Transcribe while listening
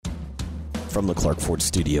From the Clark Ford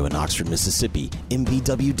Studio in Oxford, Mississippi,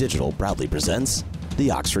 MVW Digital proudly presents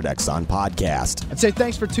the Oxford Exxon Podcast. I'd say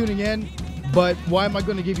thanks for tuning in, but why am I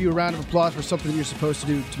going to give you a round of applause for something that you're supposed to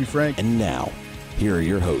do, to be frank? And now, here are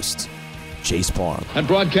your hosts, Chase Parham. And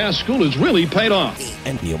broadcast school has really paid off.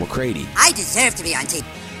 And Neil McCready. I deserve to be on TV.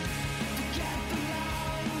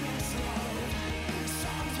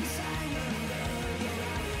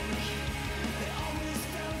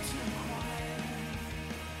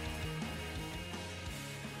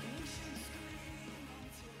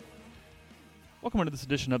 Welcome to this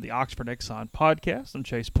edition of the Oxford Exxon Podcast. I'm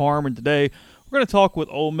Chase Parham, and today we're going to talk with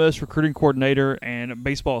Ole Miss recruiting coordinator and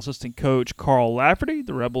baseball assistant coach Carl Lafferty.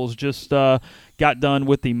 The Rebels just got done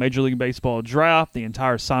with the Major League Baseball draft, the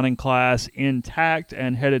entire signing class intact,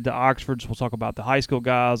 and headed to Oxford. So we'll talk about the high school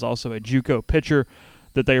guys, also a JUCO pitcher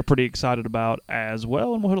that they are pretty excited about as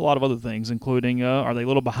well. And we'll hit a lot of other things, including are they a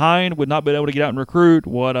little behind with not being able to get out and recruit,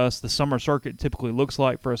 what the summer circuit typically looks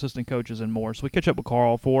like for assistant coaches, and more. So we catch up with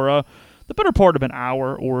Carl for the better part of an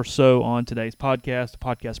hour or so on today's podcast. The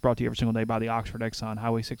podcast brought to you every single day by the Oxford Exxon,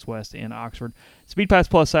 Highway 6 West in Oxford. Speed Pass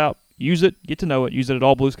Plus out. Use it. Get to know it. Use it at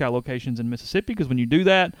all Blue Sky locations in Mississippi, because when you do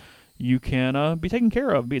that, you can be taken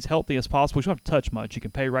care of, be as healthy as possible. You don't have to touch much. You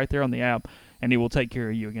can pay right there on the app, and it will take care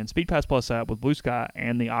of you. Again, Speed Pass Plus app with Blue Sky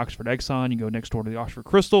and the Oxford Exxon. You go next door to the Oxford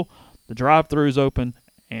Crystal. The drive-thru is open,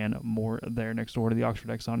 and more there. Next door to the Oxford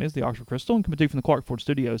Exxon is the Oxford Crystal. And coming to you from the Clark Ford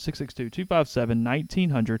Studio,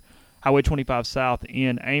 662-257-1900. Highway 25 South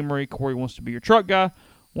in Amory. Corey wants to be your truck guy,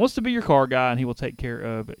 wants to be your car guy, and he will take care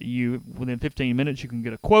of you within 15 minutes. You can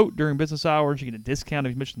get a quote during business hours. You get a discount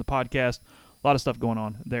if you mention the podcast. A lot of stuff going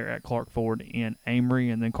on there at Clark Ford in Amory.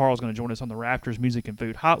 And then Carl's going to join us on the Rafters Music and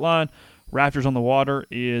Food Hotline. Rafters on the Water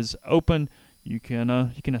is open. You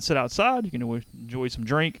can sit outside. You can enjoy some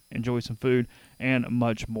drink, enjoy some food, and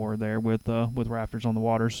much more there with Rafters on the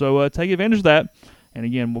Water. So take advantage of that. And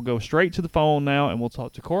again, we'll go straight to the phone now, and we'll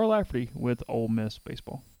talk to Carl Lafferty with Ole Miss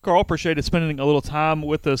Baseball. Carl, appreciate spending a little time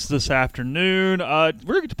with us this afternoon. We're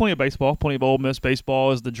going to get to plenty of baseball, plenty of Ole Miss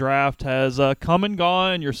baseball as the draft has come and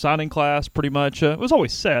gone. Your signing class pretty much it was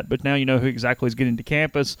always set, but now you know who exactly is getting to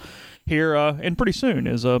campus here, and pretty soon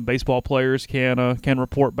as baseball players can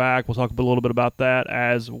report back. We'll talk a little bit about that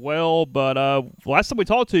as well. But last time we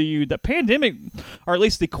talked to you, the pandemic, or at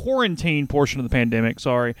least the quarantine portion of the pandemic,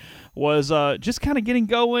 was just kind of getting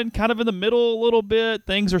going, kind of in the middle a little bit.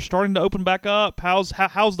 Things are starting to open back up. How's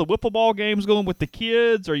the wiffle ball games going with the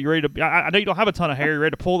kids? Are you ready to? I know you don't have a ton of hair. Are you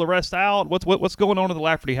ready to pull the rest out? What's going on in the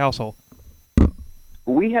Lafferty household?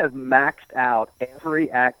 We have maxed out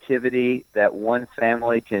every activity that one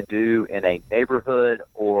family can do in a neighborhood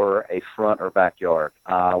or a front or backyard.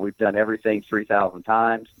 We've done everything 3,000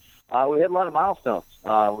 times. We had a lot of milestones.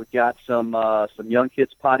 We've got some young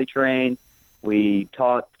kids potty trained. We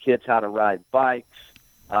taught kids how to ride bikes.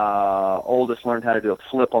 Oldest learned how to do a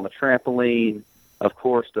flip on the trampoline. Of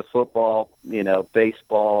course, the football,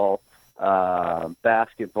 baseball,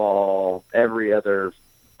 basketball, every other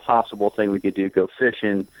possible thing we could do, go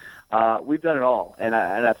fishing. We've done it all, and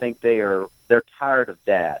I think they're tired of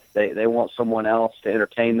dad. They want someone else to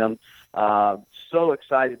entertain them. So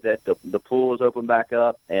excited that the pool is open back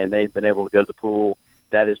up, and they've been able to go to the pool.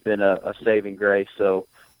 That has been a saving grace. So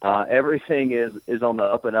everything is on the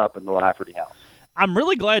up and up in the Lafferty house. I'm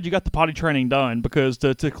really glad you got the potty training done, because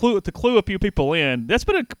to clue a few people in, that's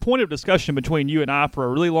been a point of discussion between you and I for a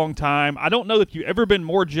really long time. I don't know that you've ever been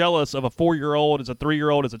more jealous of a 4-year-old as a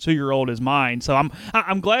 3-year-old as a 2-year-old as mine. So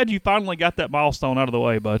I'm glad you finally got that milestone out of the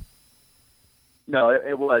way, bud. No,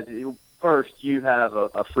 it was. First, you have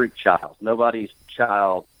a freak child. Nobody's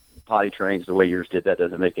child potty trains the way yours did. That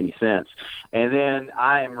doesn't make any sense. And then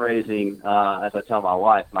I am raising, as I tell my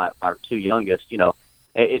wife, my 2 youngest,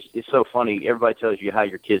 It's so funny. Everybody tells you how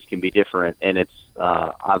your kids can be different, and it's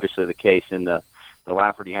obviously the case in the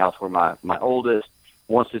Lafferty house, where my oldest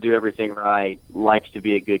wants to do everything right, likes to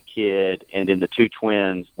be a good kid, and then the 2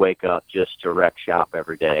 twins wake up just to wreck shop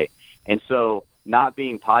every day. And so not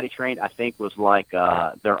being potty trained, I think, was like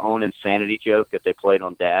their own insanity joke that they played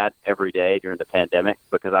on Dad every day during the pandemic,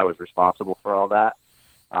 because I was responsible for all that.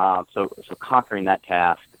 So conquering that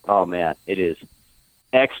task, oh, man, it is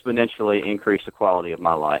exponentially increase the quality of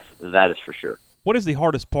my life. That is for sure. What is the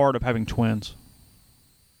hardest part of having twins?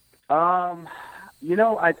 I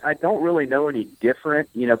don't really know any different,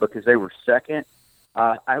 because they were second.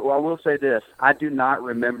 I will say this. I do not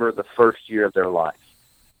remember the first year of their life.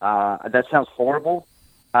 That sounds horrible.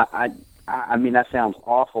 I mean, that sounds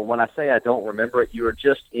awful. When I say I don't remember it, you are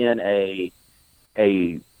just in a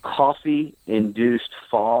coffee-induced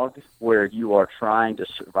fog where you are trying to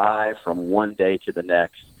survive from one day to the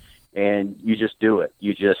next, and you just do it.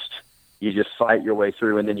 You just you just fight your way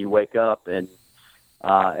through, and then you wake up and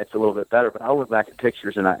it's a little bit better. But I look back at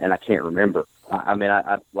pictures and I can't remember. I mean,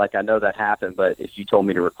 I know that happened, but if you told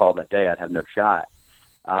me to recall that day, I'd have no shot.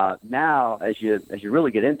 Now, as you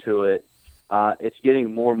really get into it, it's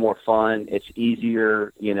getting more and more fun. It's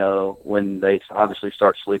easier, when they obviously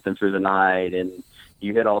start sleeping through the night and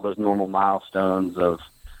you hit all those normal milestones of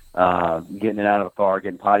getting it out of the car,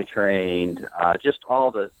 getting potty trained, just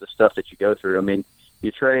all the stuff that you go through. I mean,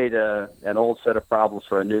 you trade an old set of problems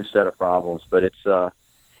for a new set of problems, but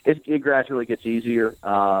it gradually gets easier.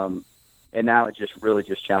 And now it really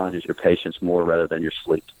challenges your patience more rather than your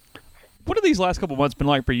sleep. What have these last couple of months been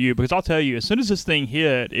like for you? Because I'll tell you, as soon as this thing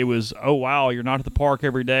hit, it was, oh, wow, you're not at the park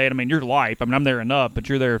every day. And, I mean, your life. I mean, I'm there enough, but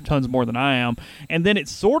you're there tons more than I am. And then it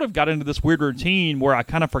sort of got into this weird routine where I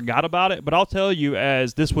kind of forgot about it. But I'll tell you,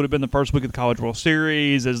 as this would have been the first week of the College World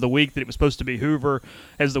Series, as the week that it was supposed to be Hoover,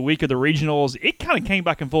 as the week of the regionals, it kind of came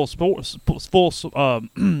back in full sport a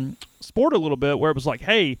little bit, where it was like,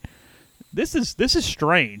 hey, this is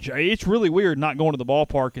strange. It's really weird not going to the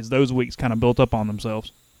ballpark as those weeks kind of built up on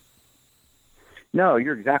themselves. No,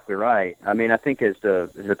 you're exactly right. I mean, I think as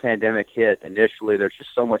the pandemic hit initially, there's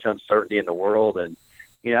just so much uncertainty in the world. And,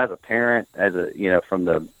 as a parent, from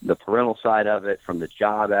the parental side of it, from the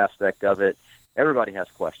job aspect of it, everybody has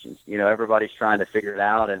questions. Everybody's trying to figure it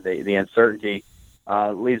out, and the uncertainty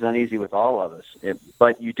leaves uneasy with all of us.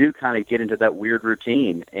 But you do kind of get into that weird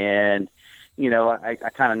routine. And, I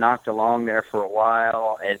kind of knocked along there for a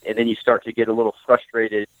while, and then you start to get a little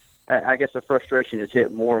frustrated. I guess the frustration has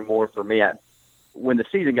hit more and more for me. When the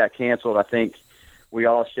season got canceled, I think we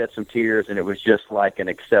all shed some tears, and it was just like an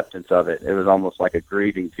acceptance of it. It was almost like a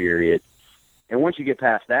grieving period. And once you get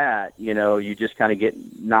past that, you just kind of get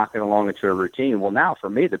knocking along into a routine. Well, now for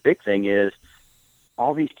me, the big thing is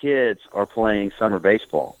all these kids are playing summer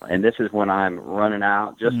baseball, and this is when I'm running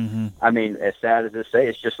out. I mean, as sad as this say,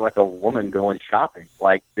 it's just like a woman going shopping.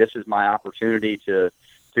 Like, this is my opportunity to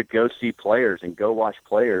go see players and go watch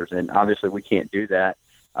players, and obviously we can't do that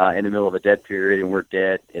in the middle of a dead period, and we're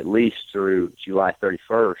dead at least through July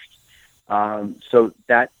 31st. So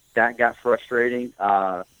that got frustrating.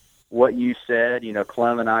 What you said,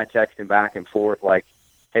 Clem and I texting back and forth like,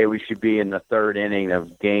 hey, we should be in the third inning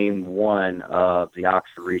of game 1 of the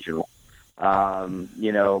Oxford Regional.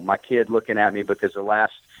 My kid looking at me because the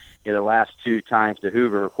last 2 times to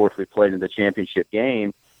Hoover, of course, we played in the championship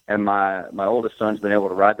game. And my oldest son's been able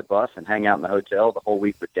to ride the bus and hang out in the hotel the whole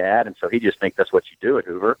week with Dad, and so he just thinks that's what you do at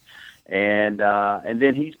Hoover. And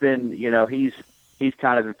then he's been, he's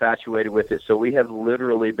kind of infatuated with it. So we have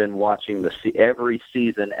literally been watching every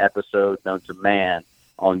season episode known to man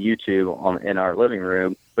on YouTube in our living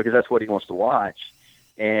room because that's what he wants to watch.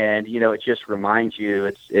 And it just reminds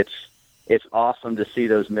you it's awesome to see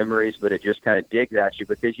those memories, but it just kind of digs at you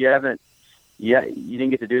because you didn't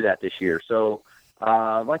get to do that this year. So.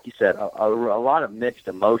 Like you said, a lot of mixed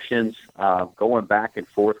emotions, going back and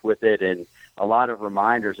forth with it, and a lot of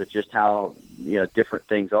reminders of just how different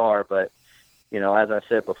things are. But as I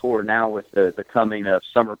said before, now with the coming of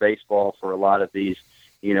summer baseball for a lot of these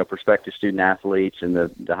prospective student athletes and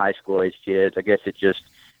the high school age kids, I guess it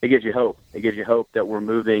gives you hope. It gives you hope that we're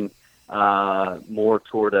moving more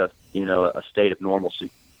toward a state of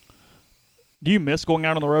normalcy. Do you miss going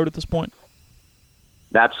out on the road at this point?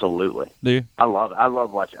 Absolutely. Do you? I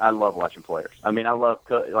love watching players. I mean, I love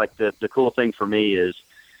the cool thing for me is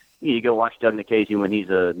you go watch Doug Nikhazy when he's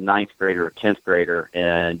a 9th grader or 10th grader,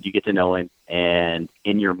 and you get to know him, and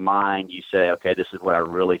in your mind you say, okay, this is what I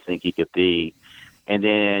really think he could be, and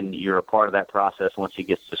then you're a part of that process once he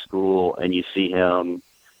gets to school, and you see him,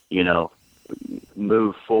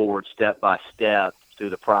 move forward step by step through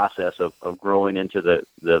the process of growing into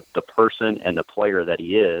the person and the player that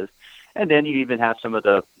he is. And then you even have some of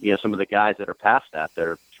the guys that are past that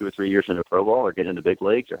are 2 or 3 years in the pro ball or getting into big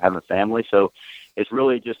leagues or having a family. So it's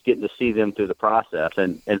really just getting to see them through the process.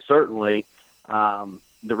 And certainly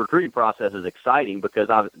the recruiting process is exciting because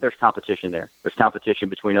there's competition there. There's competition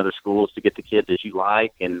between other schools to get the kids that you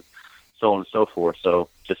like and so on and so forth. So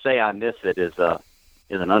to say I miss it is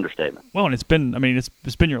an understatement. Well, and it's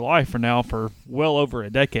been your life for well over a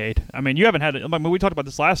decade. I mean, you haven't had it. I mean, we talked about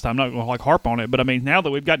this last time. I'm not going to harp on it, but I mean, now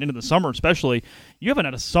that we've gotten into the summer, especially, you haven't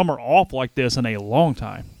had a summer off like this in a long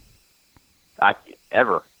time.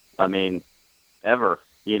 Ever. I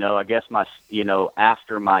guess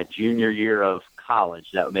after my junior year of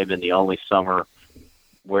college, that may have been the only summer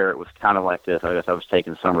where it was kind of like this. I guess I was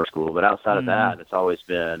taking summer school, but outside of that, it's always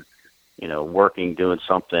been working, doing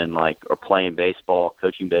something or playing baseball,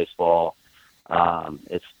 coaching baseball.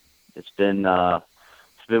 It's been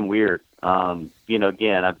been weird.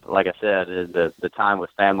 Again, like I said, the time with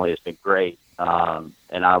family has been great, and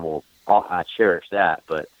I cherish that.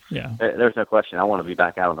 But Yeah. there's no question I want to be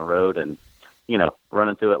back out on the road and,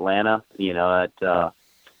 running through Atlanta, at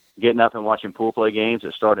getting up and watching pool play games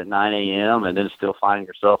that start at 9 a.m. and then still finding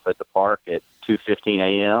yourself at the park at 2:15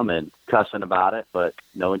 a.m. and cussing about it, but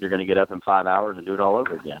knowing you're going to get up in 5 hours and do it all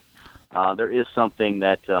over again. There is something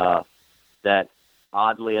that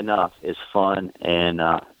oddly enough is fun and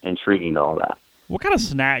intriguing to all that. What kind of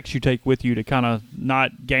snacks you take with you to kind of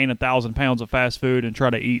not gain 1,000 pounds of fast food and try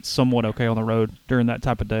to eat somewhat okay on the road during that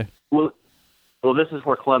type of day? Well, this is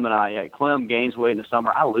where Clem gains weight in the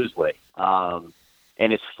summer. I lose weight.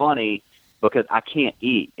 And it's funny because I can't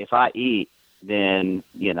eat. If I eat, then,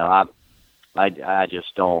 I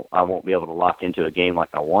just I won't be able to lock into a game like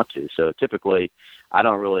I want to. So typically I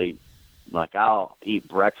don't really, I'll eat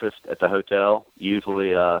breakfast at the hotel,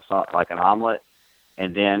 usually like an omelet,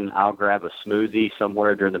 and then I'll grab a smoothie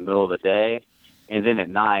somewhere during the middle of the day. And then at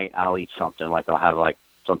night I'll eat something, I'll have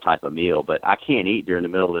some type of meal, but I can't eat during the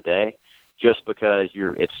middle of the day just because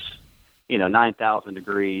it's 9,000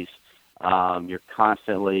 degrees. You're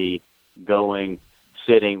constantly going,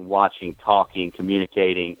 sitting, watching, talking,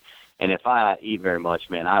 communicating. And if I eat very much,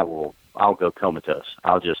 man, I'll go comatose.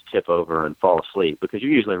 I'll just tip over and fall asleep because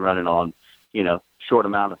you're usually running on, short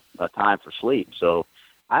amount of time for sleep. So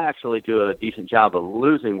I actually do a decent job of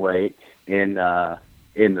losing weight in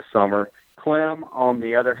the summer. Clem, on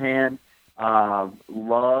the other hand,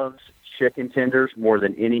 loves chicken tenders more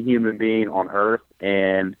than any human being on earth.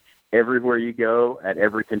 And everywhere you go, at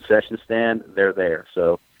every concession stand, they're there.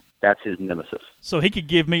 So that's his nemesis. So he could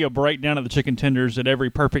give me a breakdown of the chicken tenders at every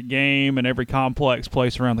perfect game and every complex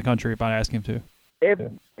place around the country if I ask him to.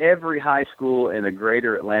 Every high school in the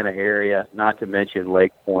greater Atlanta area, not to mention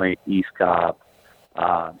Lake Point, East Cobb,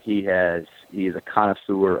 he is a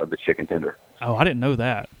connoisseur of the chicken tender. Oh, I didn't know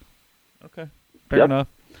that. Okay, fair enough.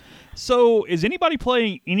 So, is anybody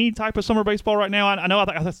playing any type of summer baseball right now? I know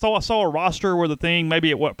I saw a roster where the thing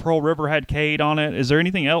maybe at Pearl River had Cade on it. Is there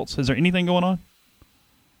anything else? Is there anything going on?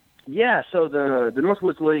 Yeah, so the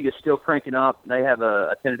Northwoods League is still cranking up. They have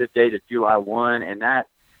a tentative date of July 1, and that,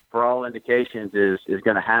 for all indications, is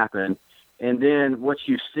going to happen. And then what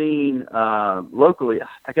you've seen locally,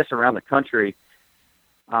 I guess around the country,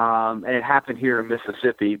 and it happened here in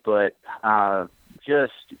Mississippi, but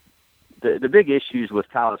just the big issues with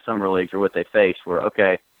college summer leagues or what they faced were,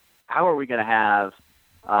 okay, how are we going to have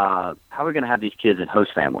these kids in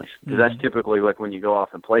host families? Because that's typically when you go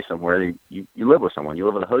off and play somewhere, you live with someone, you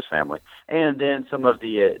live with a host family. And then some of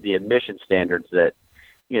the admission standards that,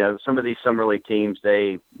 some of these summer league teams,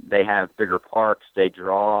 they have bigger parks, they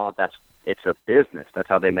draw, it's a business. That's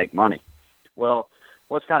how they make money. Well,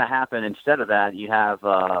 what's going to happen instead of that, you have,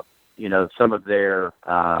 some of their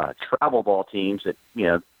travel ball teams that,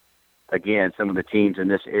 again, some of the teams in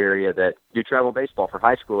this area that do travel baseball for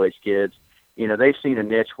high school age kids, they've seen a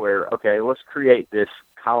niche where, okay, let's create this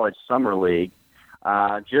college summer league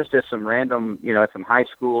just as some random, at some high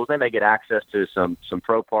schools. They may get access to some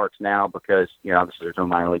pro parks now because, obviously there's no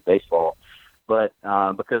minor league baseball. But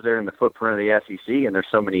because they're in the footprint of the SEC and there's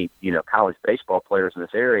so many, college baseball players in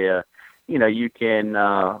this area, you can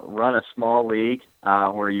run a small league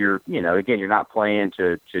where you're, again, you're not playing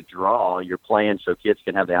to draw. You're playing so kids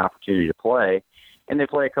can have the opportunity to play. And they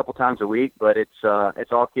play a couple times a week, but it's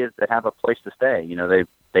all kids that have a place to stay.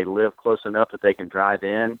 They live close enough that they can drive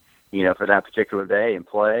in, for that particular day and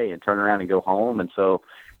play and turn around and go home. And so,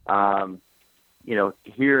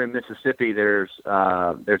 here in Mississippi, there's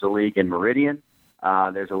a league in Meridian.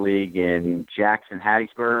 There's a league in Jackson,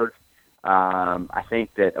 Hattiesburg. I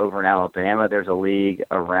think that over in Alabama, there's a league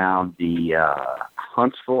around the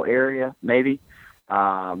Huntsville area, maybe.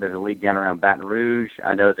 There's a league down around Baton Rouge.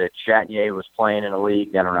 I know that Chatnier was playing in a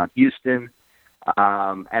league down around Houston.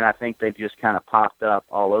 And I think they've just kind of popped up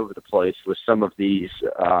all over the place with some of these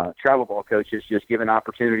travel ball coaches just giving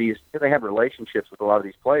opportunities. They have relationships with a lot of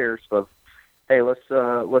these players of, hey, let's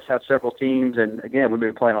have several teams. And, again, we've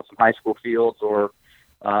been playing on some high school fields or,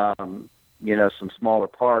 some smaller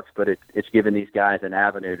parks, but it's given these guys an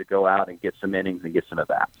avenue to go out and get some innings and get some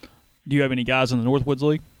at-bats. Do you have any guys in the Northwoods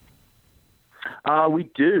League? We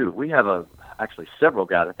do. We have actually several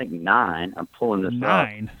guys. I think 9. I'm pulling this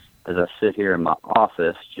 9 up as I sit here in my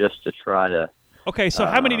office just to try to. Okay, so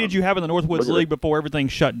how many did you have in the Northwoods League before everything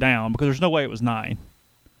shut down? Because there's no way it was 9.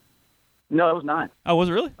 No, it was 9. Oh, was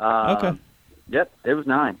it really? Okay. Yep, it was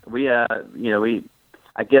 9. We, I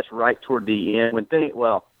guess right toward the end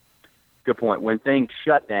good point. When things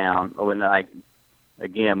shut down,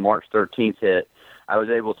 March 13th hit, I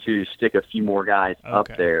was able to stick a few more guys up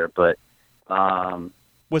there, but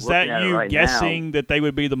Was looking that at it you right guessing that they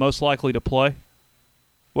would be the most likely to play?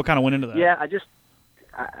 What kind of went into that? Yeah,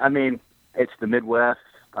 I mean, it's the Midwest.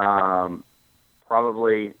 Probably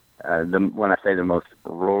when I say the most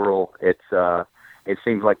rural, it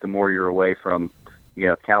seems like the more you're away from,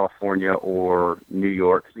 California or New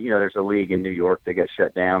York. There's a league in New York that got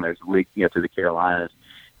shut down. There's a league, to the Carolinas.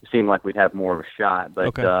 It seemed like we'd have more of a shot.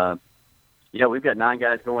 But, okay. We've got 9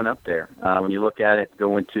 guys going up there. When you look at it,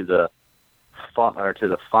 going to the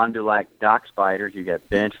Fond du Lac Dock Spiders, you got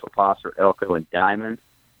Bench, Fossor, Elko, and Diamond.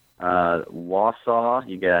 Wausau,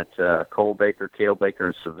 you got Cole Baker, Cale Baker,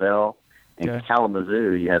 and Savell. And Okay.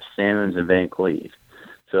 Kalamazoo, you have Salmons and Van Cleve.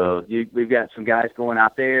 So we've got some guys going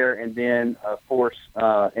out there, and then of course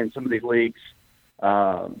in some of these leagues,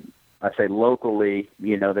 I say locally,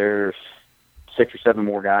 there's 6 or 7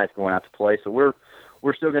 more guys going out to play. So we're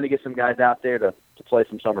still going to get some guys out there to play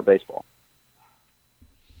some summer baseball.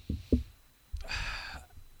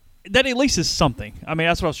 That at least is something. I mean,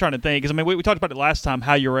 that's what I was trying to think. Because we talked about it last time,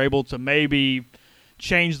 how you were able to maybe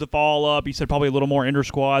change the fall up. You said probably a little more inter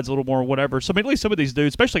squads, a little more whatever. So at least some of these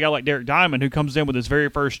dudes, especially a guy like Derek Diamond, who comes in with his very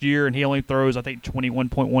first year and he only throws, I think,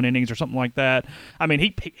 21.1 innings or something like that. I mean,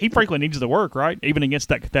 he frankly needs the work, right? Even against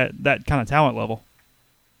that kind of talent level.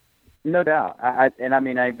 No doubt. I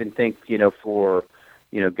even think, for,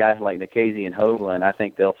 guys like Nikhazy and Hovland, I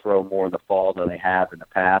think they'll throw more in the fall than they have in the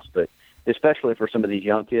past. But especially for some of these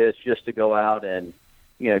young kids, just to go out and,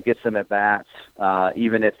 get some at-bats,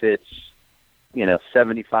 even if it's,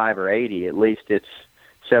 75 or 80, at least it's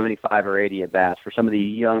 75 or 80 at-bats. For some of the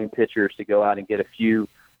young pitchers to go out and get a few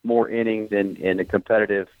more innings in a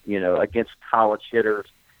competitive, against college hitters,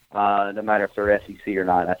 no matter if they're SEC or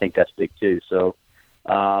not, I think that's big too. So,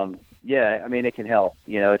 it can help.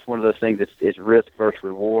 It's one of those things it's risk versus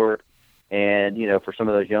reward. And, for some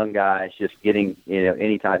of those young guys, just getting,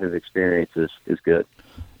 any type of experience is good.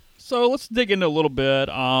 So let's dig into a little bit.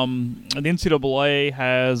 The NCAA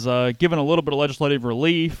has given a little bit of legislative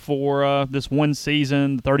relief for this one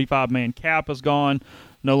season. The 35-man cap is gone.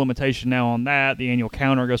 No limitation now on that. The annual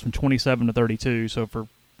counter goes from 27 to 32. So for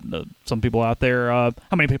some people out there, how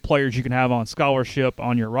many players you can have on scholarship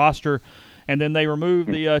on your roster. And then they removed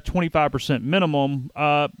the 25% minimum.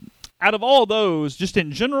 Out of all those, just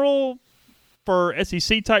in general, for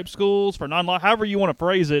SEC-type schools, for however you want to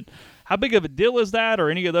phrase it, how big of a deal is that? Or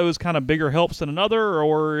any of those kind of bigger helps than another?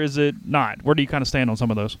 Or is it not? Where do you kind of stand on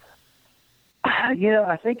some of those?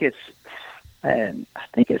 I think it's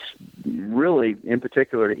really in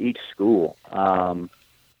particular to each school. I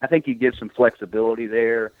think you give some flexibility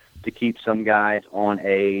there to keep some guys on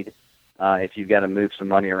aid. If you've got to move some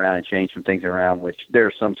money around and change some things around, which there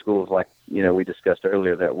are some schools like, we discussed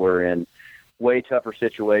earlier that were in way tougher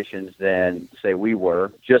situations than, say, we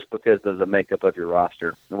were, just because of the makeup of your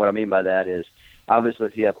roster. And what I mean by that is, obviously,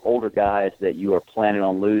 if you have older guys that you are planning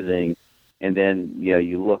on losing, and then,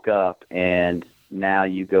 you look up and now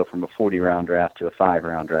you go from a 40-round draft to a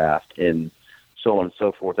 5-round draft, and so on and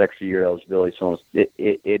so forth, extra year eligibility, so on.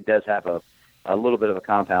 It does have a little bit of a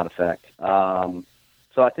compound effect. So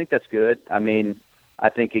I think that's good. I mean, I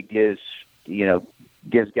think it gives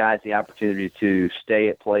guys the opportunity to stay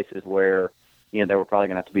at places where, there were probably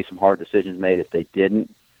going to have to be some hard decisions made if they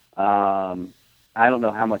didn't. I don't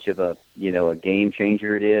know how much of a game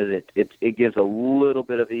changer it is. It gives a little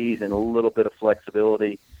bit of ease and a little bit of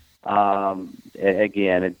flexibility.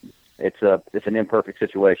 Again, it's an imperfect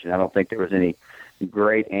situation. I don't think there was any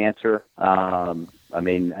great answer. In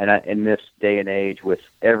this day and age with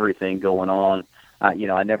everything going on,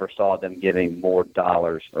 I never saw them giving more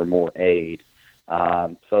dollars or more aid. I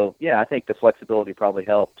think the flexibility probably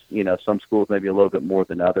helped, some schools maybe a little bit more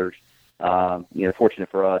than others. Fortunate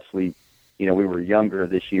for us, we were younger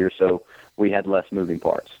this year, so we had less moving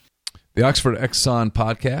parts. The Oxford Exxon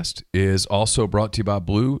podcast is also brought to you by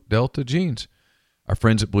Blue Delta Jeans. Our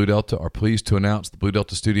friends at Blue Delta are pleased to announce the Blue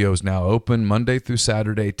Delta studio is now open Monday through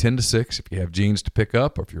Saturday, 10 to 6. If you have jeans to pick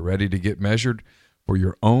up or if you're ready to get measured for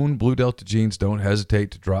your own Blue Delta jeans, don't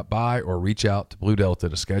hesitate to drop by or reach out to Blue Delta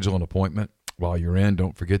to schedule an appointment. While you're in,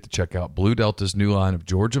 don't forget to check out Blue Delta's new line of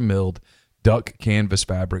Georgia-milled duck canvas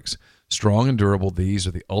fabrics. Strong and durable, these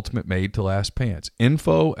are the ultimate made-to-last pants.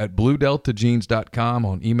 Info at BlueDeltaJeans.com,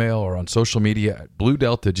 on email or on social media at Blue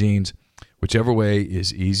Delta Jeans. Whichever way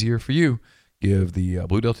is easier for you, give the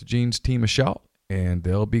Blue Delta Jeans team a shout, and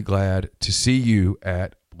they'll be glad to see you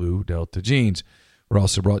at Blue Delta Jeans. We're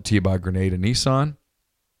also brought to you by Grenada Nissan.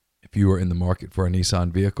 If you are in the market for a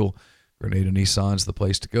Nissan vehicle, Grenada Nissan's the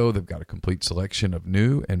place to go. They've got a complete selection of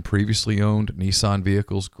new and previously owned Nissan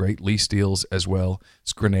vehicles, great lease deals as well.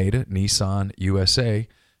 It's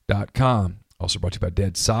GrenadaNissanUSA.com. Also brought to you by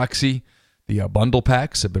Dead Soxy. The bundle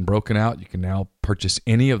packs have been broken out. You can now purchase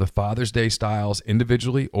any of the Father's Day styles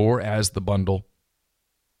individually or as the bundle.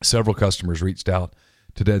 Several customers reached out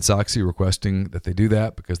to Dead Soxy requesting that they do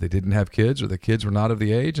that because they didn't have kids or the kids were not of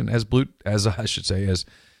the age. And as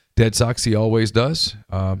Dead Soxy always does,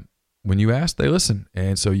 when you ask, they listen.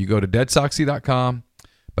 And so you go to deadsoxy.com.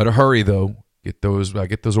 Better hurry though. Get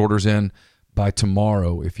those orders in by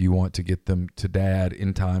tomorrow if you want to get them to Dad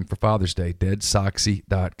in time for Father's Day.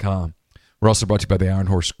 Deadsoxy.com. We're also brought to you by the Iron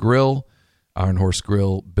Horse Grill. Iron Horse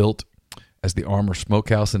Grill, built as the Armour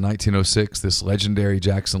Smokehouse in 1906. This legendary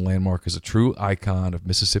Jackson landmark is a true icon of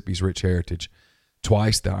Mississippi's rich heritage.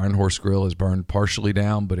 Twice, the Iron Horse Grill has burned partially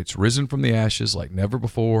down, but it's risen from the ashes like never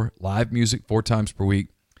before. Live music 4 times per week.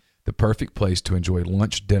 The perfect place to enjoy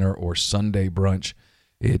lunch, dinner, or Sunday brunch.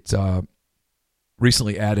 It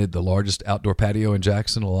recently added the largest outdoor patio in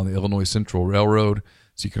Jackson along the Illinois Central Railroad.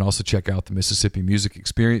 So you can also check out the Mississippi Music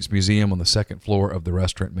Experience Museum on the second floor of the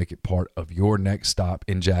restaurant. Make it part of your next stop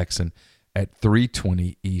in Jackson at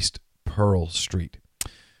 320 East Pearl Street.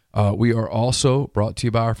 We are also brought to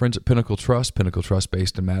you by our friends at Pinnacle Trust. Pinnacle Trust,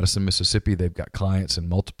 based in Madison, Mississippi. They've got clients in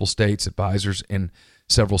multiple states, advisors in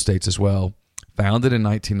several states as well. Founded in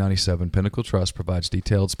 1997, Pinnacle Trust provides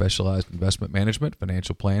detailed, specialized investment management,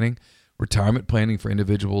 financial planning, retirement planning for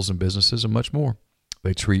individuals and businesses, and much more.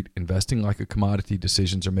 They treat investing like a commodity.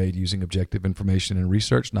 Decisions are made using objective information and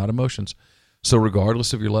research, not emotions. So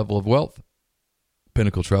regardless of your level of wealth,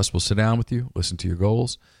 Pinnacle Trust will sit down with you, listen to your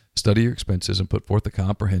goals, study your expenses, and put forth a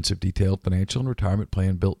comprehensive, detailed financial and retirement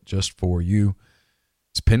plan built just for you.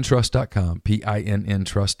 It's pintrust.com, P-I-N-N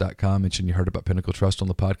trust.com. Mention you heard about Pinnacle Trust on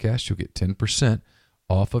the podcast. You'll get 10%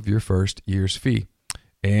 off of your first year's fee.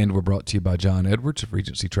 And we're brought to you by John Edwards of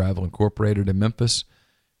Regency Travel Incorporated in Memphis.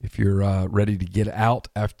 If you're ready to get out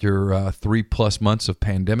after 3+ months of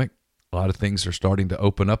pandemic, a lot of things are starting to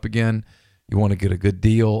open up again. You want to get a good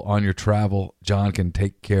deal on your travel, John can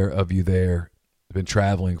take care of you there. I've been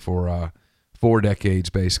traveling for 4 decades,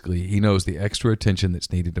 basically. He knows the extra attention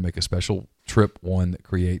that's needed to make a special trip one that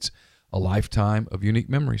creates a lifetime of unique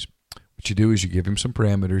memories. What you do is you give him some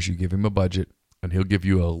parameters, you give him a budget, and he'll give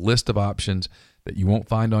you a list of options that you won't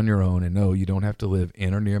find on your own. And no, you don't have to live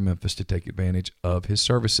in or near Memphis to take advantage of his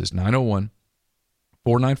services.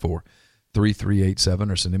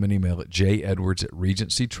 901-494-3387 or send him an email at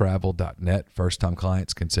jedwards@regencytravel.net. First-time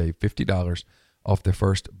clients can save $50 off their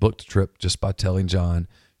first booked trip just by telling John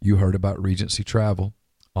you heard about Regency Travel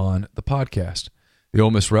on the podcast. The Ole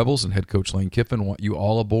Miss Rebels and head coach Lane Kiffin want you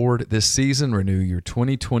all aboard this season. Renew your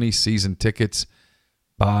 2020 season tickets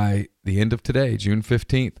by the end of today, June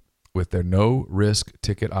 15th, with their no-risk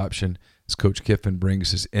ticket option as Coach Kiffin brings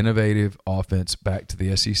his innovative offense back to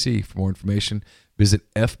the SEC. For more information, visit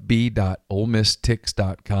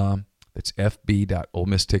fb.olemistix.com. That's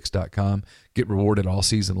fb.olemistix.com. Get rewarded all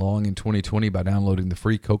season long in 2020 by downloading the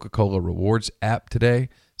free Coca-Cola Rewards app today.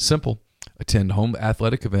 Simple. Attend home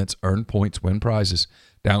athletic events, earn points, win prizes.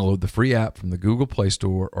 Download the free app from the Google Play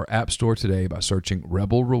Store or App Store today by searching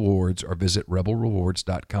Rebel Rewards or visit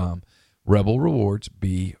rebelrewards.com. Rebel Rewards,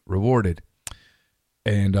 be rewarded.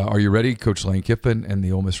 And are you ready? Coach Lane Kiffin and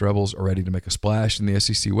the Ole Miss Rebels are ready to make a splash in the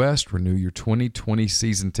SEC West. Renew your 2020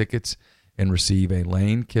 season tickets and receive a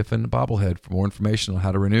Lane Kiffin bobblehead. For more information on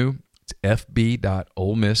how to renew, it's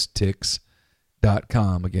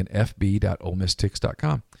fb.olemistix.com. Again,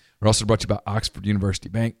 fb.olemistix.com. We're also brought to you by Oxford University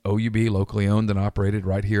Bank, OUB, locally owned and operated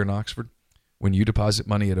right here in Oxford. When you deposit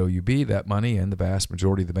money at OUB, that money and the vast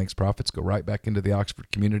majority of the bank's profits go right back into the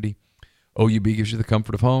Oxford community. OUB gives you the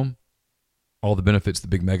comfort of home, all the benefits the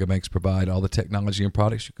big mega banks provide, all the technology and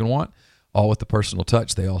products you can want, all with the personal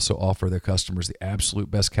touch. They also offer their customers the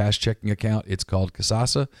absolute best cash checking account. It's called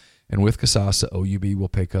Kasasa. And with Kasasa, OUB will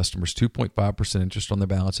pay customers 2.5% interest on their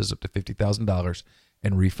balances up to $50,000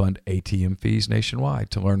 and refund ATM fees nationwide.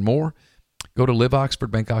 To learn more, go to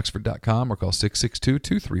liveoxfordbankoxford.com or call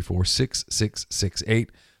 662-234-6668.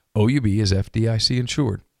 OUB is FDIC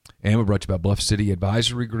insured. And we're brought to you by Bluff City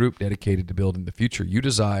Advisory Group, dedicated to building the future you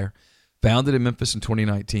desire. Founded in Memphis in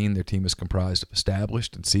 2019, their team is comprised of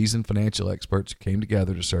established and seasoned financial experts who came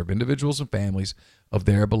together to serve individuals and families of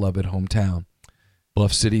their beloved hometown.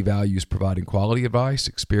 Bluff City values providing quality advice,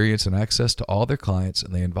 experience, and access to all their clients,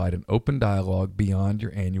 and they invite an open dialogue beyond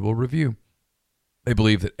your annual review. They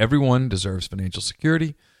believe that everyone deserves financial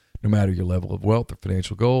security, no matter your level of wealth or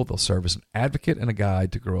financial goal. They'll serve as an advocate and a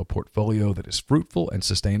guide to grow a portfolio that is fruitful and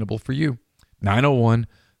sustainable for you.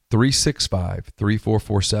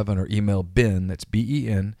 901-365-3447 or email Ben, that's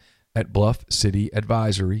B-E-N, at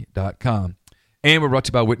bluffcityadvisory.com. And we're brought to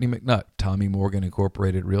you by Whitney McNutt, Tommy Morgan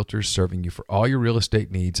Incorporated Realtors, serving you for all your real estate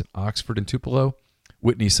needs in Oxford and Tupelo.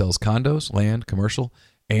 Whitney sells condos, land, commercial,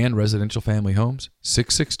 and residential family homes.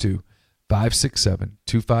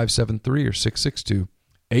 662-567-2573 or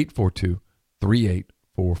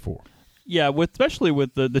 662-842-3844. Yeah, especially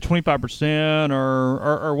with the 25%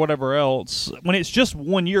 or whatever else, when it's just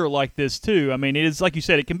 1 year like this too. I mean, it is like you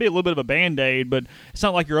said, it can be a little bit of a Band-Aid, but it's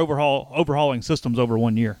not like you're overhauling systems over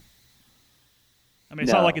 1 year. I mean,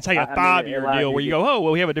 it's not like it's a 5-year deal where you go, oh,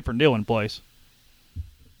 well, we have a different deal in place.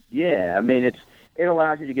 Yeah, I mean, it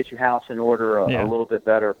allows you to get your house in order a little bit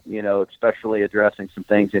better, especially addressing some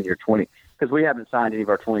things in your because we haven't signed any of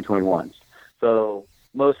our 2021s. So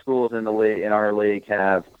most schools in our league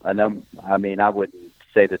have a number. I mean, I wouldn't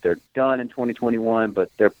say that they're done in 2021,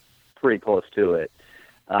 but they're pretty close to it.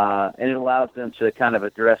 And it allows them to kind of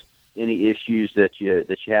address any issues that you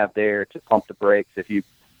have there, to pump the brakes. If you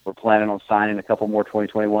were planning on signing a couple more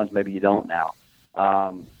 2021s, maybe you don't now.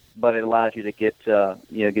 But it allows you to get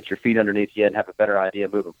your feet underneath you and have a better idea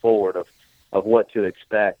moving forward of what to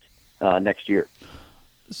expect next year.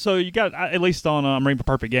 So you got, at least on I'm reading for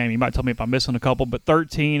Perfect Game, you might tell me if I'm missing a couple, but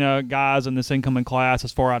 13 guys in this incoming class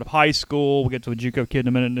as far out of high school. We'll get to a JUCO kid in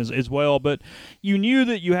a minute as well. But you knew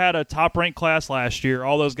that you had a top-ranked class last year.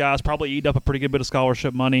 All those guys probably eat up a pretty good bit of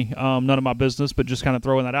scholarship money. None of my business, but just kind of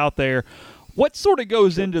throwing that out there. What sort of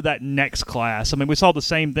goes into that next class? I mean, we saw the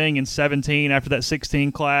same thing in 17 after that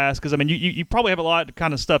 16 class, because, I mean, you probably have a lot of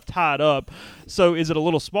kind of stuff tied up. So is it a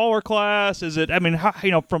little smaller class? Is it, I mean,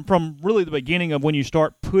 from really the beginning of when you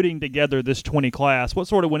start putting together this 20 class, what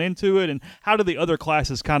sort of went into it, and how do the other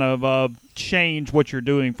classes kind of change what you're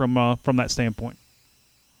doing from that standpoint?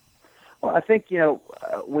 Well, I think,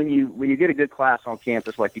 when you get a good class on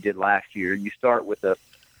campus like you did last year, you start with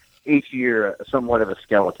each year somewhat of a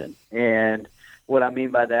skeleton. And what I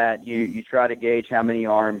mean by that, you try to gauge how many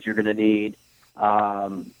arms you're going to need.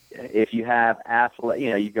 If you have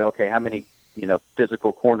you go, okay, how many,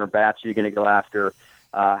 physical corner bats are you going to go after?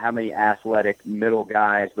 How many athletic middle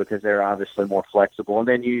guys, because they're obviously more flexible. And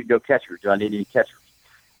then you go catchers. Do I need any catchers?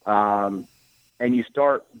 And you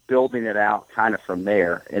start building it out kind of from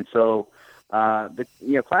there. And so the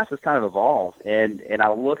class has kind of evolved. And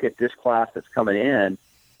I look at this class that's coming in,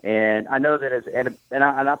 and I know that and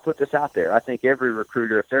I put this out there. I think every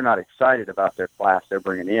recruiter, if they're not excited about their class they're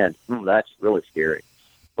bringing in, that's really scary.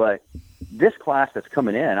 But this class that's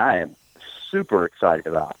coming in, I am super excited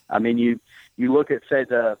about. I mean, you look at, say,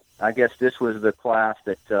 I guess this was the class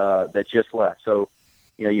that just left. So,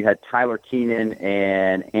 you had Tyler Keenan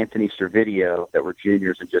and Anthony Servideo that were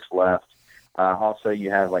juniors and just left. Also, you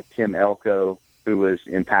have like Tim Elko, who was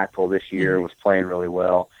impactful this year, was playing really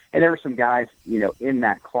well. And there were some guys, in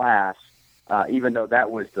that class, even though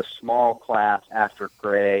that was the small class after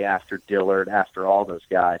Gray, after Dillard, after all those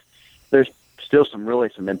guys, there's still some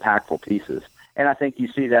impactful pieces. And I think you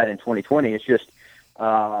see that in 2020. It's just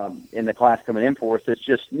in the class coming in for us, it's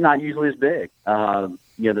just not usually as big. The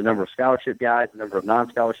number of scholarship guys, the number of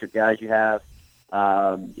non-scholarship guys you have,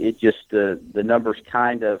 it just the numbers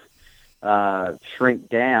kind of shrink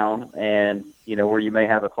down, and where you may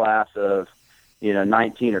have a class of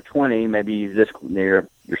 19 or 20, maybe your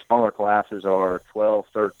smaller classes are 12,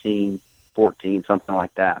 13, 14, something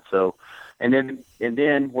like that. So, and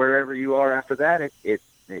then wherever you are after that, it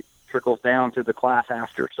trickles down to the class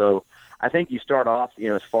after. So I think you start off,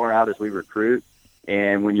 as far out as we recruit,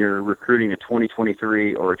 and when you're recruiting a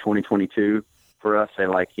 2023 or a 2022, for us, say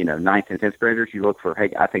like, 9th and 10th graders, you look for,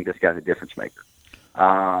 hey, I think this guy's a difference maker.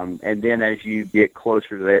 And then as you get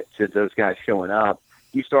closer to those guys showing up,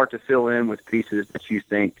 you start to fill in with pieces that you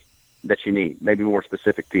think that you need, maybe more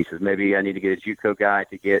specific pieces. Maybe I need to get a JUCO guy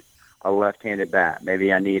to get a left-handed bat.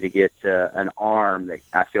 Maybe I need to get an arm that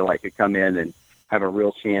I feel like could come in and have a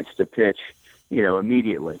real chance to pitch,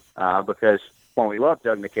 immediately. Because while we love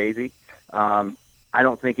Doug Nikhazy, I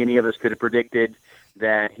don't think any of us could have predicted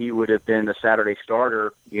that he would have been the Saturday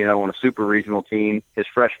starter, on a super regional team his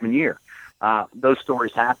freshman year. Those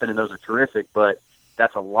stories happen, and those are terrific, but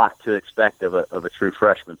that's a lot to expect of a true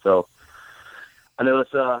freshman. So I know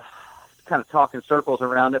it's kind of talking circles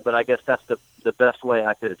around it, but I guess that's the best way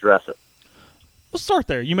I could address it. Let's start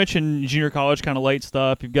there. You mentioned junior college kind of late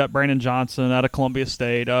stuff. You've got Brandon Johnson out of Columbia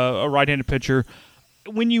State, a right-handed pitcher.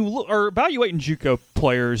 When you are evaluating JUCO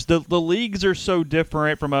players, the leagues are so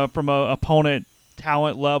different from a opponent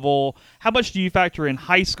talent level. How much do you factor in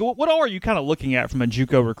high school? What all are you kind of looking at from a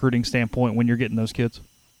JUCO recruiting standpoint when you're getting those kids?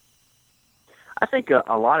 I think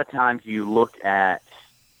a lot of times you look at,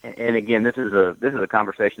 and again, this is a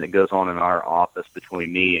conversation that goes on in our office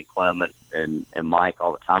between me and Clement and Mike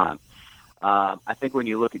all the time. I think when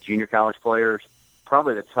you look at junior college players,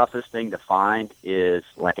 probably the toughest thing to find is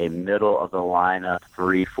like a middle of the lineup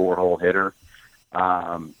 3-4 hole hitter.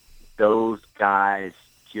 Those guys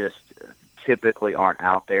just typically aren't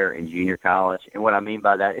out there in junior college. And what I mean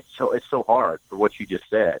by that, it's so hard for what you just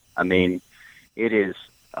said. I mean, it is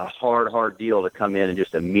a hard deal to come in and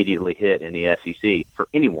just immediately hit in the SEC for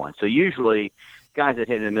anyone. So usually guys that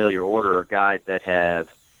hit in the middle of your order are guys that have,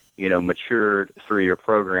 matured through your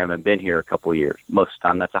program and been here a couple of years. Most of the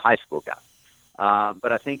time that's a high school guy.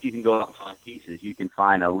 But I think you can go out and find pieces. You can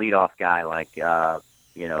find a leadoff guy like, a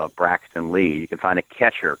Braxton Lee. You can find a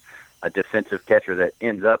catcher, a defensive catcher that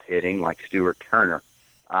ends up hitting like Stuart Turner.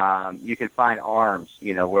 You can find arms,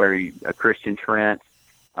 a Christian Trent,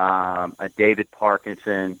 a David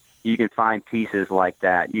Parkinson. You can find pieces like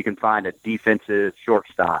that. You can find a defensive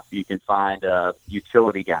shortstop. You can find a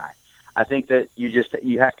utility guy. I think that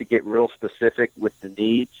you have to get real specific with the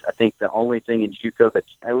needs. I think the only thing in JUCO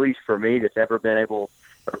that's, at least for me, that's ever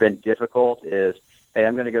been difficult is, hey,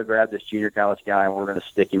 I'm going to go grab this junior college guy and we're going to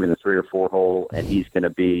stick him in the 3 or 4 hole and he's going to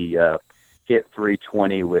be hit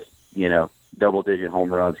 320 with, double-digit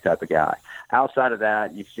home runs type of guy. Outside of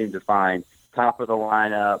that, you seem to find top of the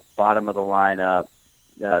lineup, bottom of the lineup,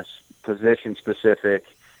 position-specific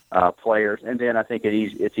players, and then I think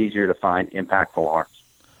it's easier to find impactful arms.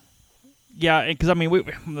 Yeah, because we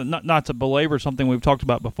not to belabor something we've talked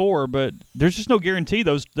about before, but there's just no guarantee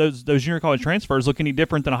those junior college transfers look any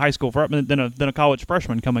different than a high school freshman than a college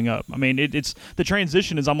freshman coming up. I mean, it's the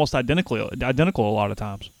transition is almost identical a lot of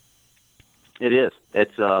times. It is.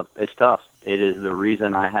 It's tough. It is the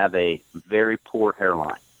reason I have a very poor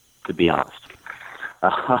hairline, to be honest.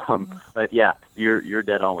 But yeah, you're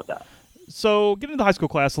dead on with that. So getting into the high school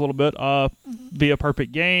class a little bit, via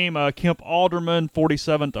perfect game, Kemp Alderman,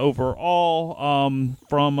 47th overall,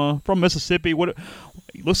 from Mississippi. What it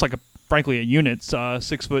looks like frankly a unit,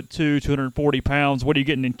 6'2", 240 pounds. What are you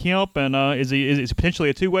getting in Kemp? And is he potentially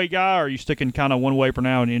a two-way guy, or are you sticking kind of one way for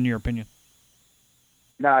now? In your opinion?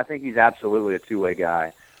 No, I think he's absolutely a two-way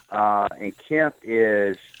guy. And Kemp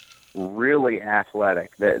is really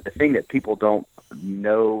athletic. The thing that people don't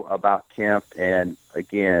know about Kemp, and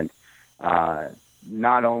again,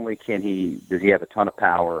 not only does he have a ton of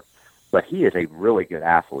power, but he is a really good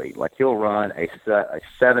athlete. Like, he'll run a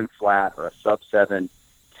 7 flat or a sub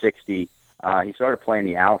 760. He started playing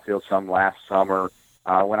the outfield some last summer.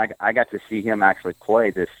 When I got to see him actually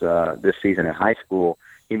play this season in high school,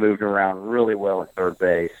 he moved around really well at third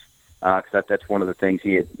base. Because that's one of the things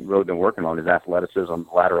he had really been working on, is athleticism,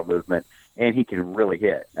 lateral movement, and he can really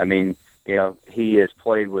hit. I mean, he has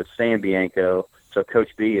played with Sam Bianco, so Coach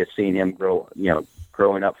B has seen him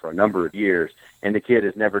growing up for a number of years, and the kid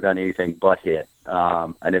has never done anything but hit.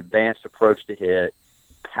 An advanced approach to hit,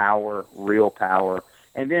 power, real power.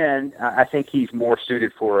 And then I think he's more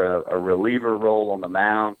suited for a reliever role on the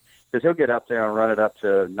mound, because he'll get up there and run it up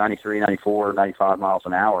to 93, 94, 95 miles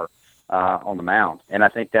an hour. On the mound. And I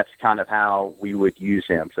think that's kind of how we would use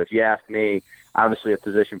him. So if you ask me, obviously a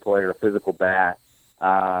position player, a physical bat,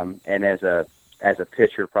 and as a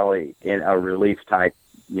pitcher, probably in a relief type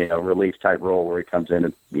role where he comes in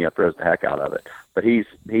and throws the heck out of it. But he's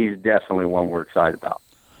definitely one we're excited about.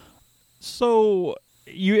 So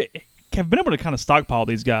you have been able to kind of stockpile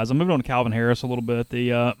these guys. I'm moving on to Calvin Harris a little bit,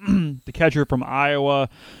 the catcher from Iowa.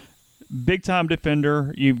 Big time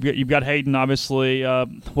defender. You've got Hayden, obviously.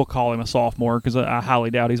 We'll call him a sophomore because I highly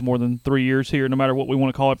doubt he's more than 3 years here, no matter what we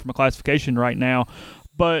want to call it from a classification right now.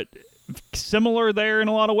 But similar there in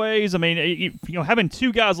a lot of ways. I mean, having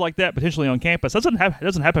two guys like that potentially on campus doesn't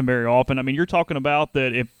happen very often. I mean, you're talking about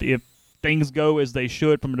that if things go as they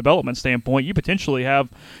should from a development standpoint, you potentially have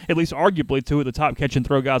at least arguably two of the top catch and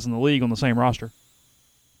throw guys in the league on the same roster.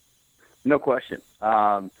 No question.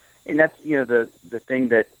 And that's the thing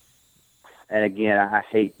that. And again, I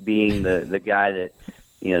hate being the guy that,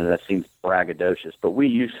 that seems braggadocious, but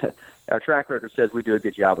our track record says we do a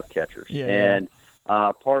good job with catchers. Yeah. And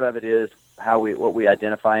part of it is what we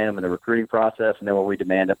identify them in the recruiting process, and then what we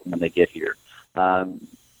demand of them when they get here.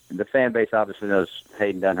 The fan base obviously knows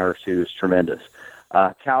Hayden Dunhurst, who is tremendous.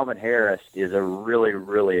 Calvin Harris is a really,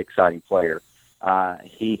 really exciting player.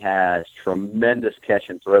 He has tremendous catch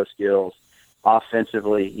and throw skills.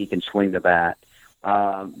 Offensively, he can swing the bat.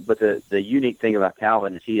 But the unique thing about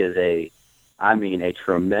Calvin is he is a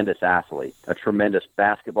tremendous athlete, a tremendous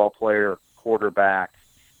basketball player, quarterback,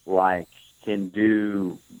 can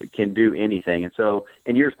do anything. And so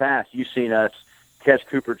in years past, you've seen us catch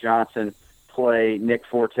Cooper Johnson, play Nick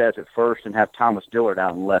Fortes at first, and have Thomas Dillard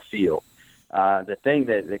out in left field. The thing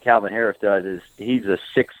that Calvin Harris does is he's a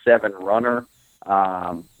 6'7" runner,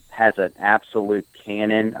 has an absolute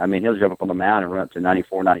cannon. I mean, he'll jump up on the mound and run up to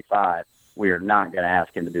 94, 95. We are not going to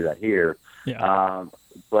ask him to do that here. Yeah.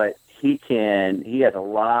 But he has a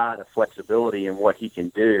lot of flexibility in what he can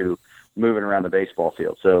do moving around the baseball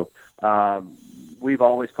field. So we've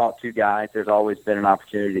always caught two guys. There's always been an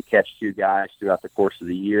opportunity to catch two guys throughout the course of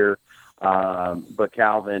the year. But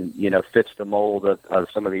Calvin, fits the mold of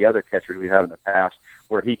some of the other catchers we have in the past,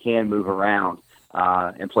 where he can move around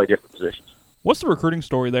and play different positions. What's the recruiting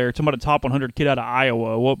story there? Talking about a top 100 kid out of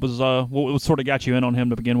Iowa. What sort of got you in on him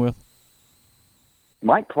to begin with?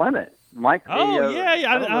 Mike Clement. I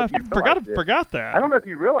forgot that. I don't know if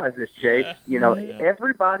you realize this, Chase.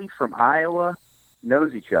 Everybody from Iowa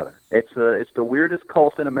knows each other. It's the weirdest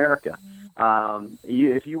cult in America.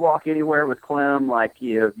 If you walk anywhere with Clem,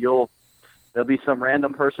 there'll be some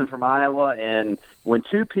random person from Iowa, and when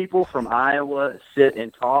two people from Iowa sit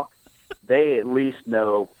and talk, they at least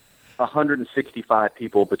know 165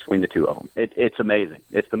 people between the two of them. It's amazing.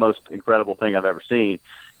 It's the most incredible thing I've ever seen.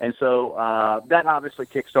 And so that obviously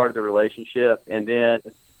kickstarted the relationship. And then,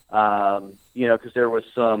 because there was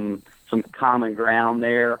some common ground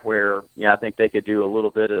there where, I think they could do a little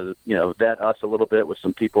bit of, vet us a little bit with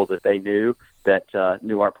some people that they knew that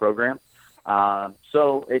knew our program.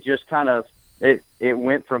 So it just kind of, it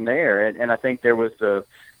went from there. And I think there was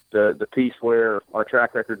the piece where our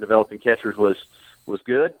track record developing catchers was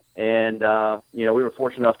good. And, we were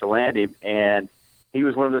fortunate enough to land him. And he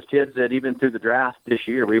was one of those kids that even through the draft this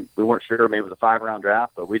year, we weren't sure. Maybe it was a 5-round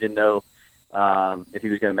draft, but we didn't know if he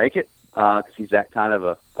was going to make it because he's that kind of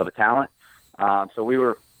a talent. So we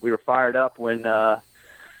were fired up when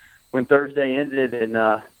Thursday ended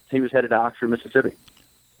and he was headed to Oxford, Mississippi.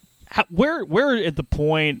 Where at the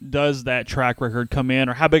point does that track record come in,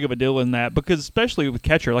 or how big of a deal in that? Because especially with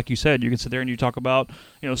catcher, like you said, you can sit there and you talk about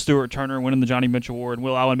Stuart Turner winning the Johnny Bench Award, and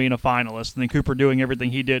Will Allen being a finalist, and then Cooper doing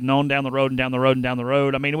everything he did, and on down the road and down the road and down the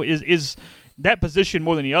road. I mean, is that position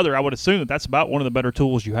more than the other? I would assume that's about one of the better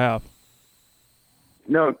tools you have.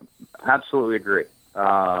 No, absolutely agree.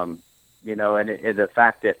 And the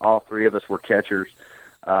fact that all three of us were catchers,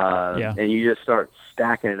 and you just start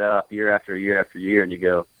stacking it up year after year after year, and you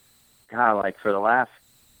go, God, for the last,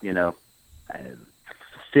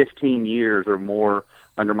 15 years or more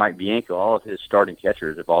under Mike Bianco, all of his starting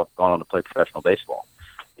catchers have all gone on to play professional baseball.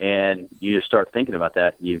 And you just start thinking about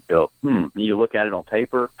that, and you go, you look at it on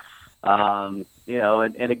paper. And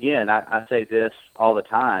again, I say this all the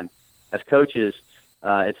time. As coaches,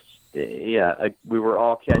 we were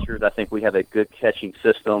all catchers. I think we have a good catching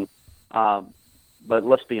system. But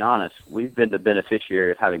let's be honest, we've been the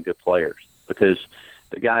beneficiary of having good players, because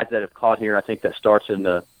the guys that have caught here, I think that starts in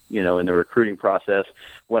the recruiting process.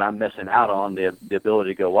 What I'm missing out on, the ability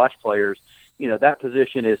to go watch players, that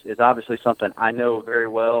position is obviously something I know very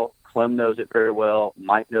well. Clem knows it very well.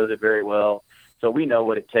 Mike knows it very well. So we know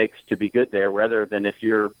what it takes to be good there, rather than if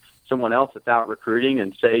you're someone else that's out recruiting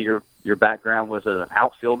and say your background was an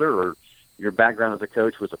outfielder or your background as a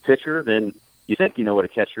coach was a pitcher, then you think you know what a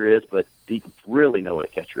catcher is, but do you really know what a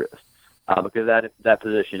catcher is? Because that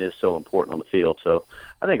position is so important on the field. So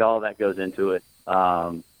I think all of that goes into it.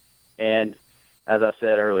 And as I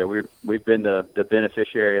said earlier, we've been the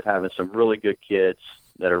beneficiary of having some really good kids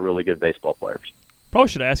that are really good baseball players. Probably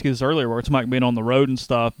should ask you this earlier, where it's Mike being on the road and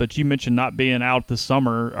stuff, but you mentioned not being out this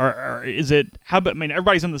summer. Or is it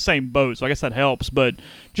everybody's in the same boat, so I guess that helps. But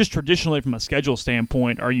just traditionally, from a schedule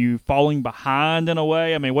standpoint, are you falling behind in a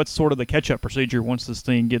way? I mean, what's sort of the catch-up procedure once this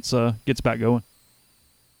thing gets back going?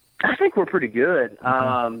 I think we're pretty good.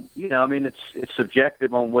 Okay. It's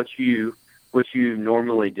subjective on what you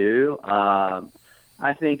normally do.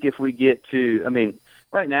 I think if we get to,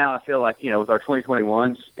 right now I feel like, with our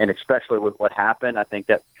 2021s and especially with what happened, I think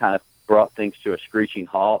that kind of brought things to a screeching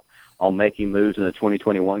halt on making moves in the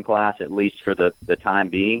 2021 class, at least for the time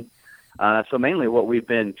being. So mainly what we've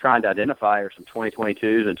been trying to identify are some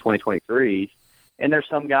 2022s and 2023s. And there's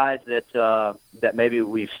some guys that maybe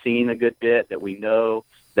we've seen a good bit, that we know,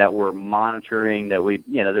 that we're monitoring, that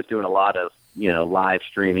they're doing a lot of, live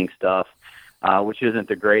streaming stuff, which isn't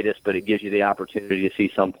the greatest, but it gives you the opportunity to see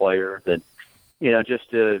some players that, just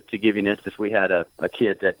to give you an instance, we had a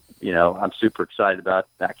kid that, I'm super excited about.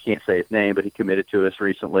 I can't say his name, but he committed to us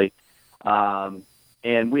recently.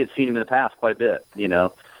 And we had seen him in the past quite a bit,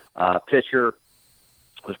 pitcher,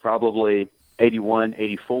 was probably 81,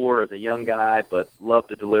 84 as a young guy, but loved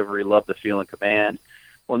the delivery, loved the feel and command.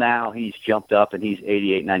 Well, now he's jumped up and he's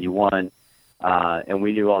 88, 91, and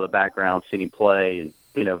we knew all the background, seen him play, and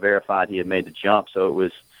verified he had made the jump. So it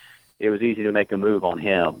was easy to make a move on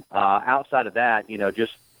him. Outside of that,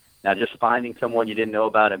 just finding someone you didn't know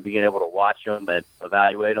about and being able to watch them and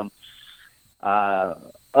evaluate them.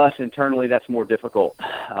 Us internally, that's more difficult,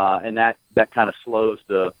 and that kind of slows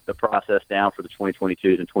the process down for the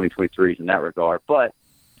 2022s and 2023s in that regard. But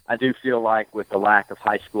I do feel like with the lack of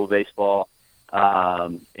high school baseball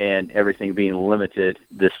and everything being limited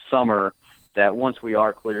this summer, that once we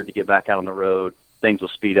are cleared to get back out on the road, things will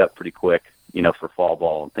speed up pretty quick, for fall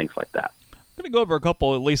ball and things like that. I'm going to go over a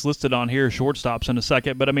couple at least listed on here, shortstops in a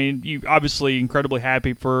second. But, I mean, you obviously incredibly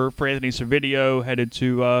happy for Anthony Servideo headed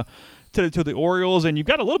to the Orioles. And you've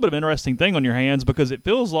got a little bit of an interesting thing on your hands because it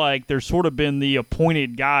feels like there's sort of been the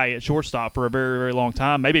appointed guy at shortstop for a very, very long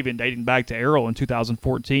time, maybe even dating back to Errol in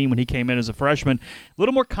 2014 when he came in as a freshman. A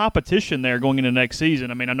little more competition there going into next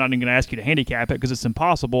season. I mean, I'm not even going to ask you to handicap it because it's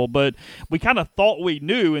impossible. But we kind of thought we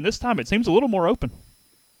knew, and this time it seems a little more open.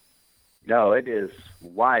 No, it is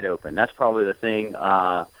wide open. That's probably the thing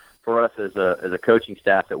for us as a coaching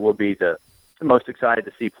staff that we'll be the most excited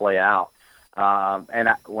to see play out.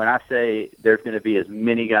 When I say there's going to be as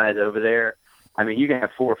many guys over there, I mean, you can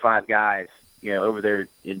have 4 or 5 guys, over there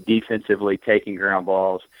defensively taking ground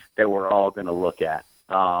balls that we're all going to look at.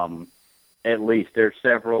 At least there's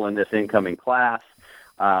several in this incoming class.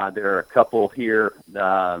 There are a couple here,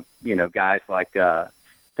 guys like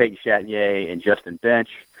Peyton Chatinier and Justin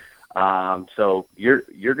Bench. So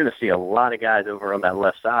you're going to see a lot of guys over on that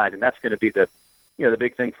left side, and that's going to be the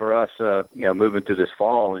big thing for us, moving through this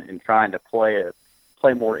fall and trying to play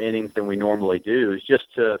more innings than we normally do is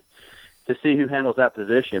just to see who handles that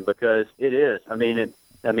position because it is. I mean,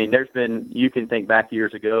 there's been, you can think back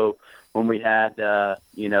years ago when we had,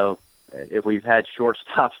 if we've had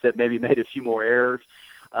shortstops that maybe made a few more errors,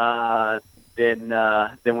 than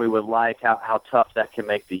we would like, how tough that can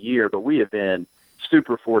make the year. But we have been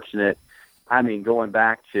super fortunate. I mean, going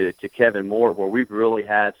back to Kevin Moore, where we've really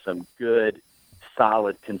had some good,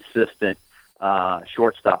 solid, consistent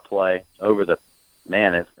shortstop play over a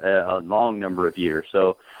long number of years.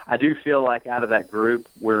 So I do feel like out of that group,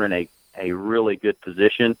 we're in a really good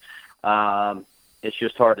position. It's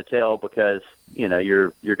just hard to tell because,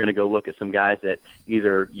 you're going to go look at some guys that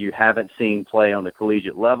either you haven't seen play on the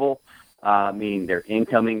collegiate level, meaning they're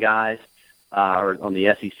incoming guys, or on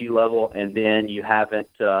the SEC level, and then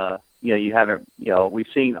we've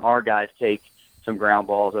seen our guys take some ground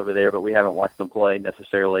balls over there, but we haven't watched them play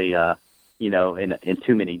necessarily, in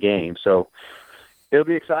too many games. So it'll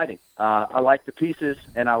be exciting. I like the pieces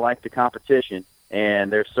and I like the competition,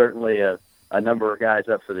 and there's certainly a number of guys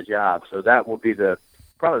up for the job. So that will be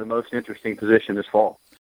probably the most interesting position this fall.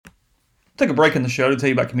 Take a break in the show to tell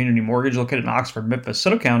you about Community Mortgage, located in Oxford, Memphis,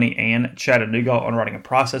 Soto County, and Chattanooga. Underwriting and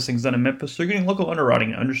processing is done in Memphis, so you're getting local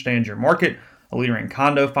underwriting and understand your market. A leader in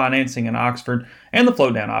condo financing in Oxford, and the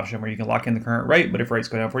float down option where you can lock in the current rate, but if rates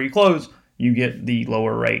go down before you close, you get the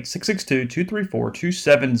lower rate.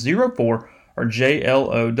 662-234-2704 or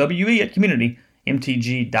JLOWE at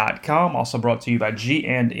communitymtg.com. Also brought to you by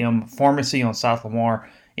G&M Pharmacy on South Lamar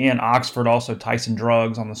in Oxford, also Tyson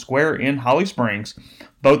Drugs on the Square in Holly Springs.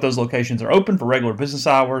 Both those locations are open for regular business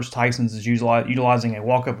hours. Tyson's is utilizing a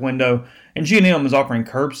walk-up window, and G&M is offering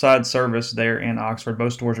curbside service there in Oxford.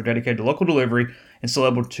 Both stores are dedicated to local delivery and still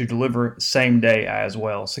able to deliver same day as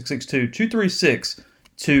well.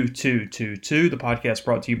 662-236-2222. The podcast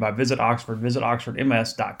brought to you by Visit Oxford.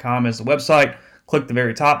 VisitOxfordMS.com is the website. Click the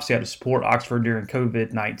very top, see how to support Oxford during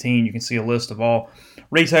COVID-19. You can see a list of all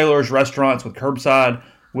retailers, restaurants with curbside,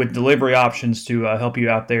 with delivery options to help you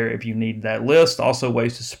out there if you need that list. Also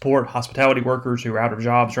ways to support hospitality workers who are out of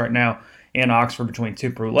jobs right now in Oxford between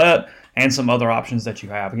Tip Roulette and some other options that you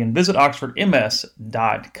have. Again, visit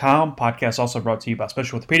OxfordMS.com. Podcast also brought to you by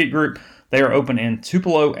Special Orthopedic Group. They are open in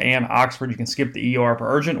Tupelo and Oxford. You can skip the ER for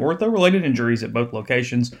urgent ortho-related injuries at both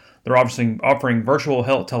locations. They're offering virtual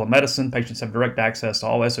health telemedicine. Patients have direct access to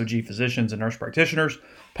all SOG physicians and nurse practitioners.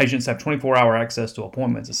 Patients have 24-hour access to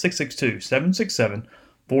appointments at 662-767-4200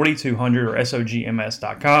 or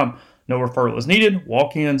SOGMS.com. No referral is needed.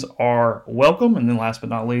 Walk-ins are welcome. And then last but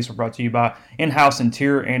not least, we're brought to you by In-House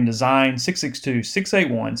Interior and Design,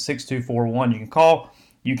 662-681-6241. You can call,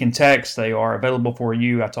 you can text. They are available for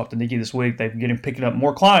you. I talked to Nikki this week. They're picking up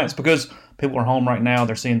more clients because people are home right now.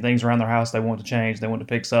 They're seeing things around their house they want to change. They want to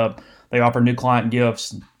fix up. They offer new client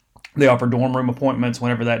gifts. They offer dorm room appointments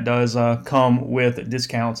whenever that does come with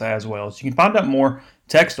discounts as well. So you can find out more,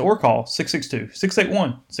 text or call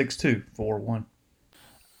 662-681-6241.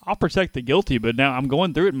 I'll protect the guilty, but now I'm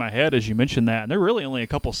going through it in my head as you mentioned that, and there are really only a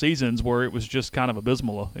couple seasons where it was just kind of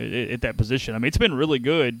abysmal at that position. I mean, it's been really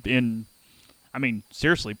good in,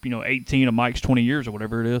 seriously, 18 of Mike's 20 years or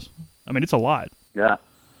whatever it is. I mean, it's a lot. Yeah.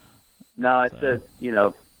 No, it's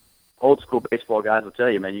old school baseball guys will tell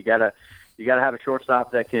you, man, you gotta have a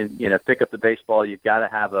shortstop that can, pick up the baseball. You've got to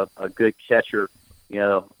have a good catcher.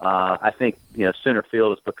 I think, center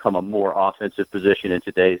field has become a more offensive position in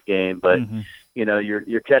today's game, but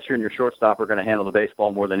your catcher and your shortstop are going to handle the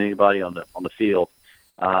baseball more than anybody on the field.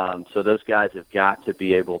 So those guys have got to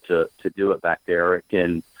be able to do it back there. It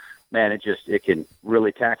can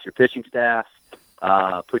really tax your pitching staff,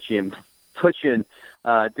 put you in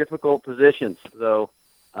difficult positions. So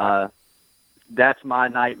that's my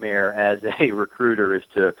nightmare as a recruiter, is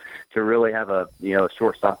to really have a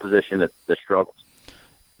shortstop position that struggles.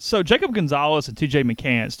 So Jacob Gonzalez and TJ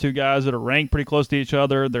McCants, two guys that are ranked pretty close to each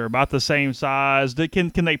other. They're about the same size.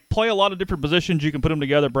 Can they play a lot of different positions? You can put them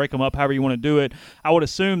together, break them up, however you want to do it. I would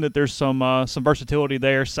assume that there's some versatility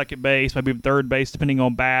there. Second base, maybe third base, depending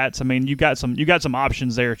on bats. I mean, you got some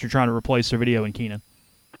options there if you're trying to replace Servideo and Keenan.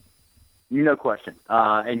 No question.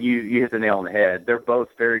 And you hit the nail on the head. They're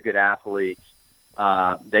both very good athletes.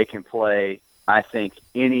 They can play, I think,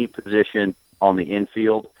 any position on the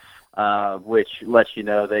infield. Which lets you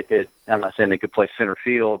know they could. I'm not saying they could play center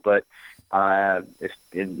field, but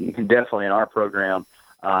definitely in our program,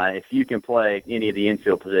 if you can play any of the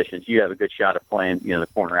infield positions, you have a good shot of playing, the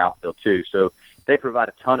corner outfield too. So they provide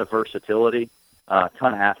a ton of versatility, a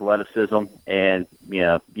ton of athleticism, and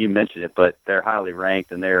you mentioned it, but they're highly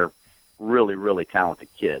ranked and they're really, really talented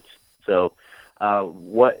kids. So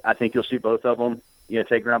what I think you'll see both of them,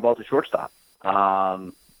 take ground balls to shortstop,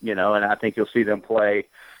 and I think you'll see them play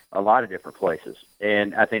a lot of different places.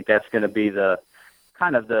 And I think that's going to be as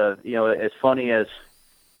funny as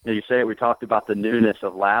you say, we talked about the newness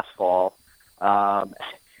of last fall. I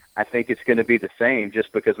think it's going to be the same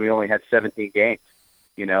just because we only had 17 games.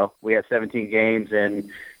 We had 17 games, and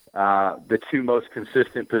the two most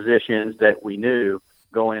consistent positions that we knew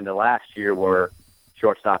going into last year were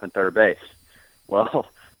shortstop and third base. Well,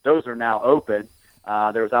 those are now open.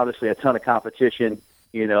 There was obviously a ton of competition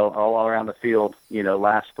all around the field,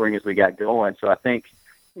 last spring as we got going. So I think,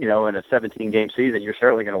 in a 17-game season, you're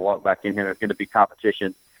certainly going to walk back in here. There's going to be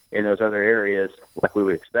competition in those other areas like we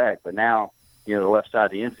would expect. But now, the left side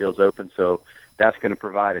of the infield's open, so that's going to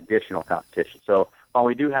provide additional competition. So while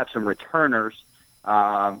we do have some returners,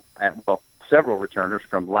 several returners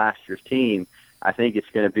from last year's team, I think it's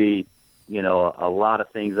going to be, a lot of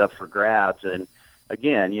things up for grabs. And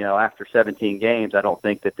again, after 17 games, I don't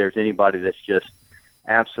think that there's anybody that's just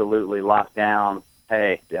absolutely locked down,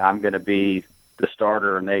 hey, I'm going to be the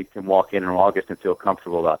starter, and they can walk in August and feel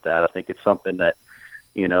comfortable about that. I think it's something that,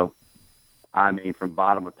 from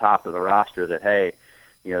bottom to top of the roster, that, hey,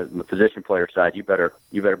 the position player side, you better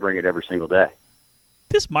bring it every single day.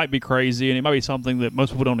 This might be crazy, and it might be something that most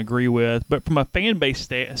people don't agree with, but from a fan base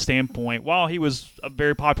standpoint, while he was a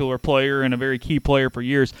very popular player and a very key player for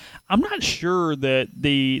years, I'm not sure that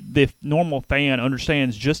the normal fan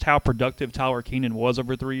understands just how productive Tyler Keenan was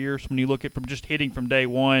over 3 years. When you look at from just hitting from day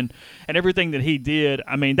one and everything that he did,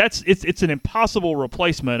 I mean, it's an impossible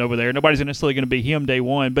replacement over there. Nobody's necessarily going to be him day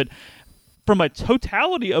one, but from a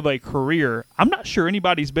totality of a career, I'm not sure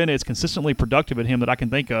anybody's been as consistently productive at him that I can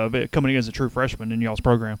think of coming in as a true freshman in y'all's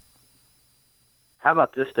program. How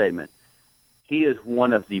about this statement? He is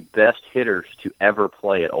one of the best hitters to ever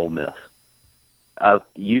play at Ole Miss.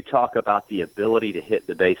 You talk about the ability to hit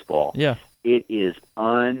the baseball. Yeah. It is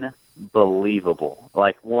unbelievable.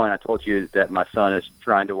 Like, I told you that my son is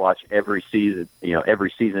trying to watch every season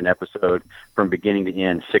episode from beginning to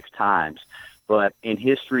end 6 times. But in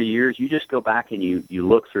his 3 years, you just go back and you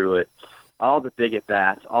look through it, all the big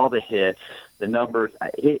at-bats, all the hits, the numbers,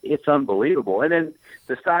 it's unbelievable. And then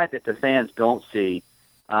the side that the fans don't see,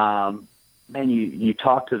 you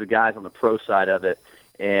talk to the guys on the pro side of it,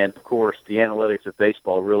 and, of course, the analytics of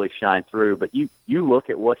baseball really shine through. But you look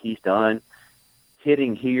at what he's done,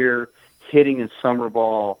 hitting here, hitting in summer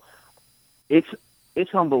ball,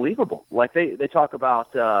 it's unbelievable. Like they talk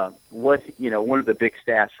about one of the big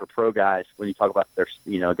stats for pro guys when you talk about their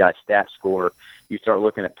guy's stat score. You start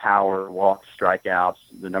looking at power, walks, strikeouts,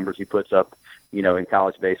 the numbers he puts up, in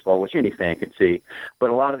college baseball, which any fan can see.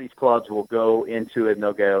 But a lot of these clubs will go into it and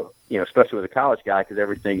they'll go, especially with a college guy, because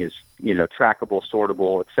everything is trackable,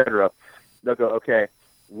 sortable, etc. They'll go, okay,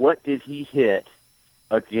 what did he hit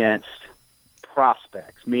against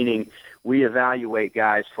prospects? Meaning we evaluate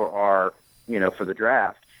guys for our for the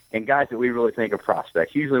draft, and guys that we really think are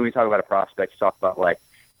prospects. Usually when we talk about a prospect, you talk about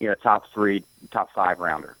top 3, top 5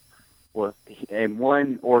 rounder. Well, in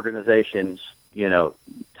one organization's,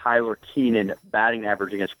 Tyler Keenan batting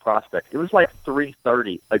average against prospects, it was like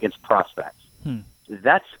 330 against prospects.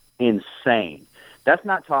 That's insane. That's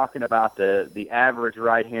not talking about the average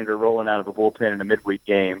right-hander rolling out of a bullpen in a midweek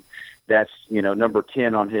game. That's, number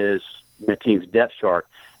 10 on his team's depth chart.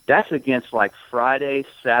 That's against like Friday,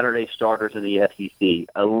 Saturday starters in the SEC,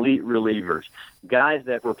 elite relievers, guys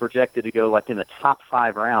that were projected to go like in the top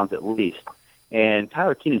 5 rounds at least. And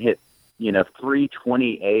Tyler Keenan hit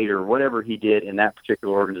 328 or whatever he did in that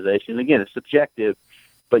particular organization. And again, it's subjective,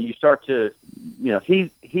 but you start to,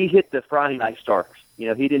 he hit the Friday night starters. He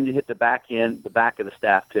didn't hit the back of the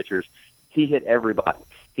staff pitchers. He hit everybody.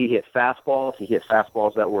 He hit fastballs. He hit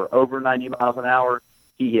fastballs that were over 90 miles an hour.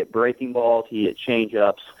 He hit breaking balls. He hit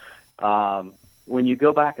changeups. When you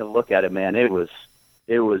go back and look at it, man, it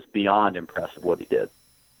was beyond impressive what he did.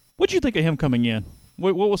 What did you think of him coming in?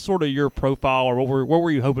 What was sort of your profile, or what were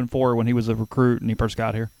you hoping for when he was a recruit and he first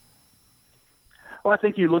got here? Well, I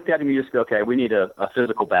think you looked at him and you just go, okay, we need a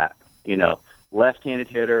physical bat. Left-handed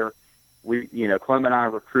hitter. Clem and I are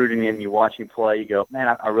recruiting him. You watch him play. You go,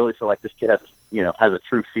 man, I really feel like this kid has a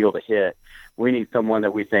true feel to hit. We need someone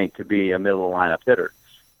that we think could be a middle-of-the-lineup hitter.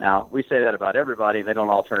 Now, we say that about everybody. They don't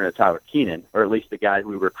all turn into Tyler Keenan, or at least the guys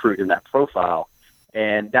we recruit in that profile.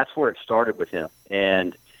 And that's where it started with him.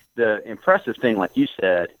 And the impressive thing, like you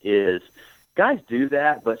said, is guys do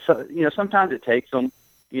that, but sometimes it takes them,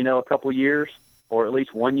 a couple years or at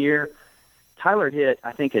least 1 year. Tyler hit,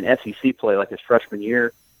 I think, in SEC play, like his freshman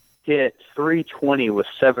year, hit 320 with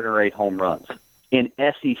 7 or 8 home runs in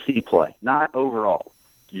SEC play, not overall,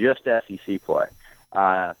 just SEC play.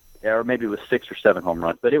 Or maybe it was 6 or 7 home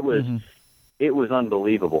runs, but it was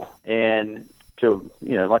unbelievable. And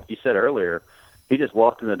like you said earlier, he just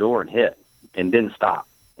walked in the door and hit and didn't stop.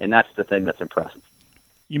 And that's the thing that's impressive.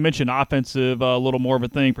 You mentioned offensive, a little more of a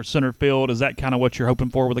thing for center field. Is that kind of what you're hoping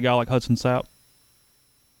for with a guy like Hudson Sapp?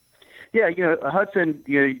 Yeah, Hudson,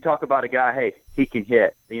 you talk about a guy, hey, he can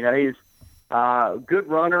hit. He's a good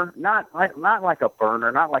runner, not like a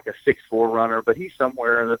burner, not like a 6'4" runner, but he's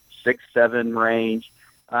somewhere in the 6'7" range.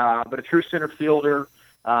 But a true center fielder,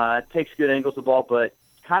 takes good angles of the ball, but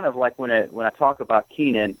kind of like when I talk about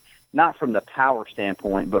Keenan, not from the power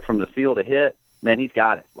standpoint, but from the feel to hit, man, he's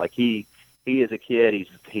got it. Like he is a kid.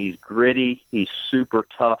 He's gritty. He's super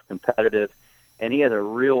tough, competitive, and he has a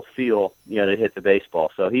real feel, to hit the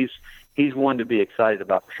baseball. So he's one to be excited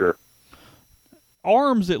about for sure.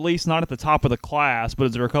 Arms, at least not at the top of the class, but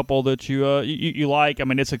is there a couple that you like? I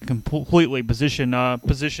mean, it's a completely position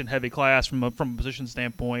heavy class from a position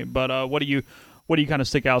standpoint. But what do you kind of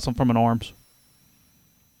stick out from an arms?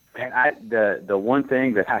 Man, the one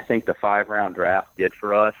thing that I think the 5-round draft did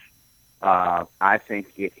for us, I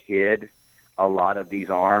think it hid a lot of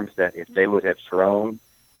these arms that if they would have thrown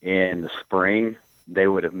in the spring, they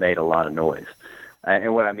would have made a lot of noise.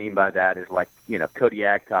 And what I mean by that is like, Cody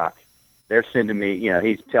Agcock, they're sending me,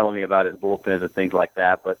 he's telling me about his bullpens and things like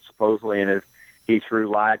that, but supposedly he threw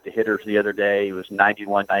live to hitters the other day. He was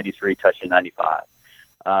 91, 93, touching 95.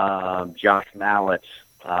 Josh Mallett,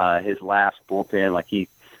 his last bullpen, like he,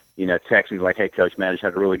 texts me like, hey, Coach, man, I just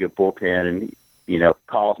had a really good bullpen, and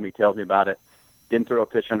calls me, tells me about it. Didn't throw a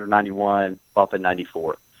pitch under 91, up at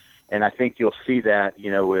 94. And I think you'll see that,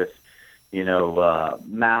 with,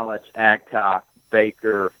 Mallett, Adcock,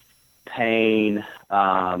 Baker, Payne,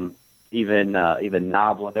 even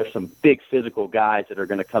Noblin. There's some big physical guys that are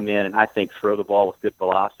going to come in and I think throw the ball with good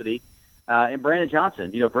velocity. And Brandon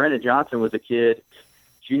Johnson. Brandon Johnson was a kid,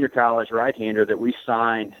 junior college right-hander that we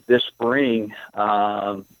signed this spring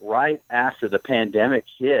right after the pandemic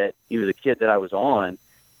hit. He was a kid that I was on.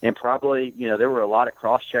 And probably, there were a lot of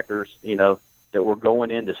cross-checkers, that were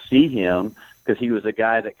going in to see him because he was a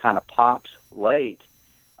guy that kind of popped late.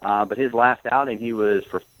 But his last outing, he was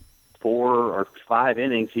for 4 or 5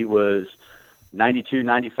 innings, he was 92,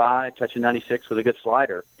 95, touching 96 with a good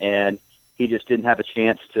slider. And he just didn't have a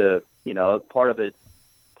chance to,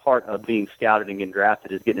 part of being scouted and getting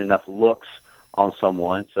drafted is getting enough looks on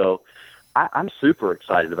someone. So I'm super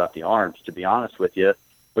excited about the arms, to be honest with you,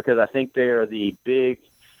 because I think they are the big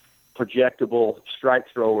projectable strike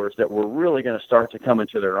throwers that were really going to start to come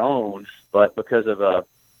into their own, but because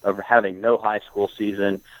of having no high school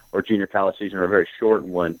season or junior college season or a very short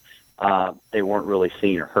one, they weren't really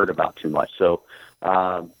seen or heard about too much. So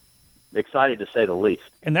excited to say the least.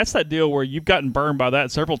 And that's that deal where you've gotten burned by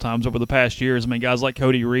that several times over the past years. I mean, guys like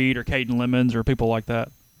Cody Reed or Caden Lemons or people like that.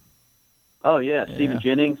 Oh, yeah. Stephen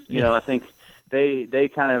Jennings, I think they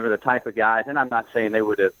kind of are the type of guys, and I'm not saying they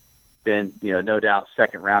would have been, no doubt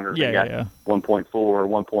second rounders. They got 1.4 or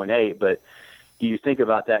 1.8, but do you think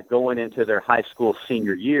about that going into their high school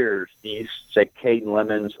senior years? You said Caden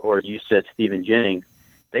Lemons or you said Stephen Jennings,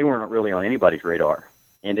 they weren't really on anybody's radar.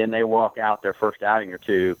 And then they walk out their first outing or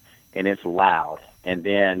two, and it's loud. And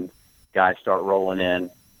then guys start rolling in,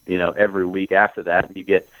 every week after that. And you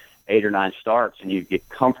get 8 or 9 starts, and you get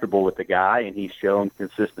comfortable with the guy, and he's shown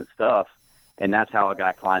consistent stuff. And that's how a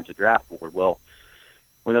guy climbs the draft board. Well,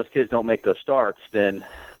 when those kids don't make those starts, then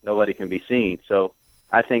nobody can be seen. So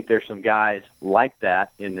I think there's some guys like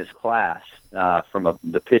that in this class from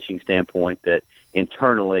the pitching standpoint that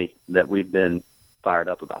internally that we've been fired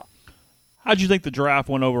up about. How'd you think the draft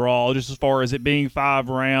went overall, just as far as it being 5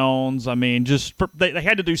 rounds? I mean, they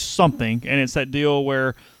had to do something, and it's that deal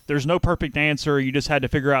where there's no perfect answer. You just had to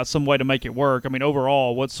figure out some way to make it work. I mean,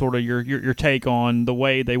 overall, what's sort of your take on the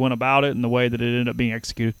way they went about it and the way that it ended up being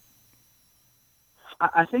executed?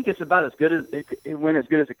 I think it's about as good as it went as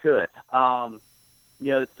good as it could.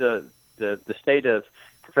 The state of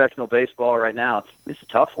professional baseball right now, it's a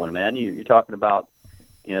tough one, man. You're talking about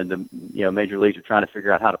major leagues are trying to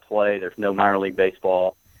figure out how to play. There's no minor league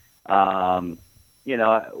baseball. When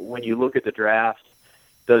you look at the draft,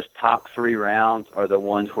 those top 3 rounds are the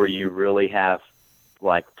ones where you really have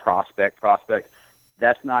like prospect.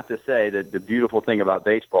 That's not to say that the beautiful thing about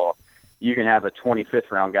baseball, you can have a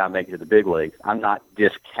 25th round guy make it to the big leagues. I'm not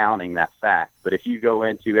discounting that fact, but if you go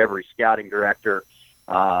into every scouting director,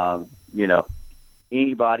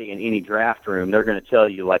 anybody in any draft room, they're going to tell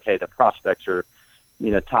you like, hey, the prospects are,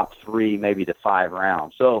 top 3, maybe to 5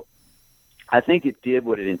 rounds. So I think it did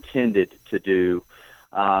what it intended to do,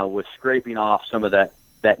 with scraping off some of that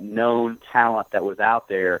known talent that was out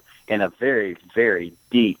there in a very, very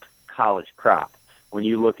deep college crop. When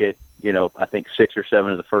you look at, I think 6 or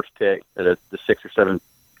 7 of the first pick, the 6 or 7,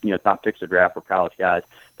 top picks of the draft were college guys.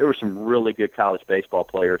 There were some really good college baseball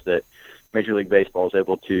players that Major League Baseball is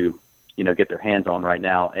able to, get their hands on right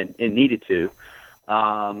now and needed to.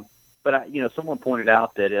 But someone pointed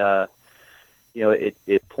out that,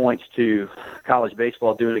 it points to college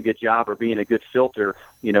baseball doing a good job or being a good filter,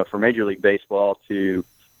 for Major League Baseball to,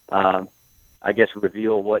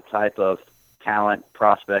 reveal what type of talent,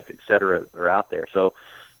 prospect, et cetera, are out there. So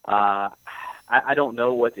I don't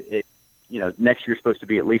know what next year's supposed to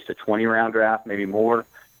be at least a 20-round draft, maybe more.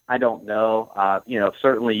 I don't know.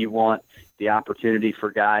 Certainly you want the opportunity for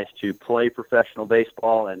guys to play professional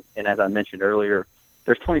baseball. And as I mentioned earlier,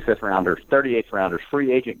 there's 25th rounders, 38th rounders,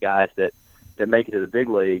 free agent guys that make it to the big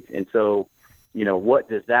leagues. And so, what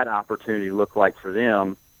does that opportunity look like for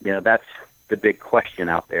them? That's the big question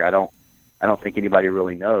out there. I don't think anybody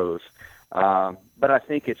really knows. But I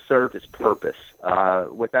think it served its purpose.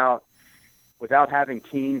 Without having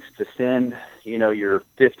teams to send, your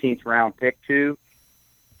 15th round pick to,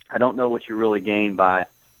 I don't know what you really gain by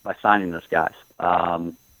signing those guys.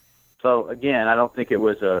 So again, I don't think it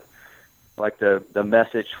was the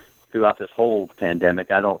message throughout this whole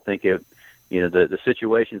pandemic. I don't think it, the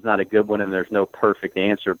situation's not a good one and there's no perfect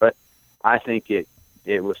answer, but I think it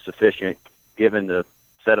was sufficient given the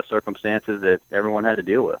set of circumstances that everyone had to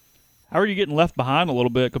deal with. How are you getting left behind a little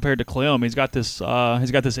bit compared to Clem? He's got this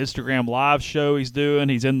Instagram live show he's doing.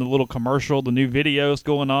 He's in the little commercial, the new videos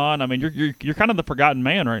going on. I mean, you're kind of the forgotten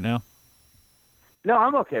man right now. No,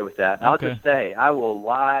 I'm okay with that. I'll just say I will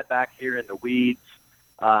lie back here in the weeds.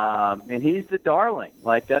 And he's the darling.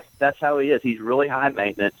 Like that's how he is. He's really high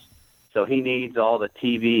maintenance, so he needs all the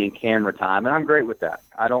TV and camera time, and I'm great with that.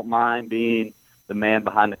 I don't mind being the man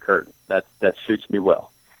behind the curtain. That suits me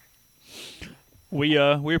well. We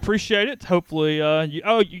appreciate it. Hopefully,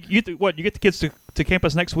 you get the kids to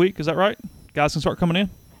campus next week. Is that right? Guys can start coming in.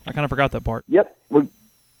 I kind of forgot that part. Yep.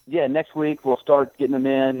 Next week we'll start getting them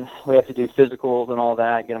in. We have to do physicals and all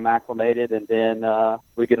that, get them acclimated, and then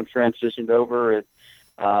we get them transitioned over,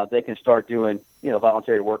 and they can start doing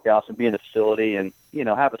voluntary workouts and be in the facility, and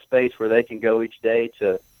have a space where they can go each day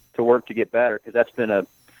to work to get better, because that's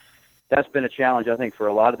been a challenge, I think, for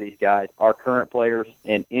a lot of these guys, our current players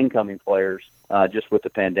and incoming players, just with the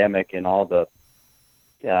pandemic and all the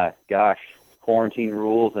quarantine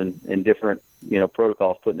rules and different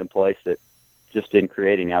protocols put in place that just didn't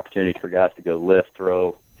create any opportunities for guys to go lift,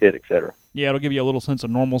 throw, hit, etc. Yeah, it'll give you a little sense of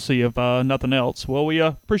normalcy if nothing else. Well, we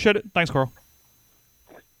appreciate it. Thanks, Carl.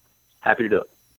 Happy to do it.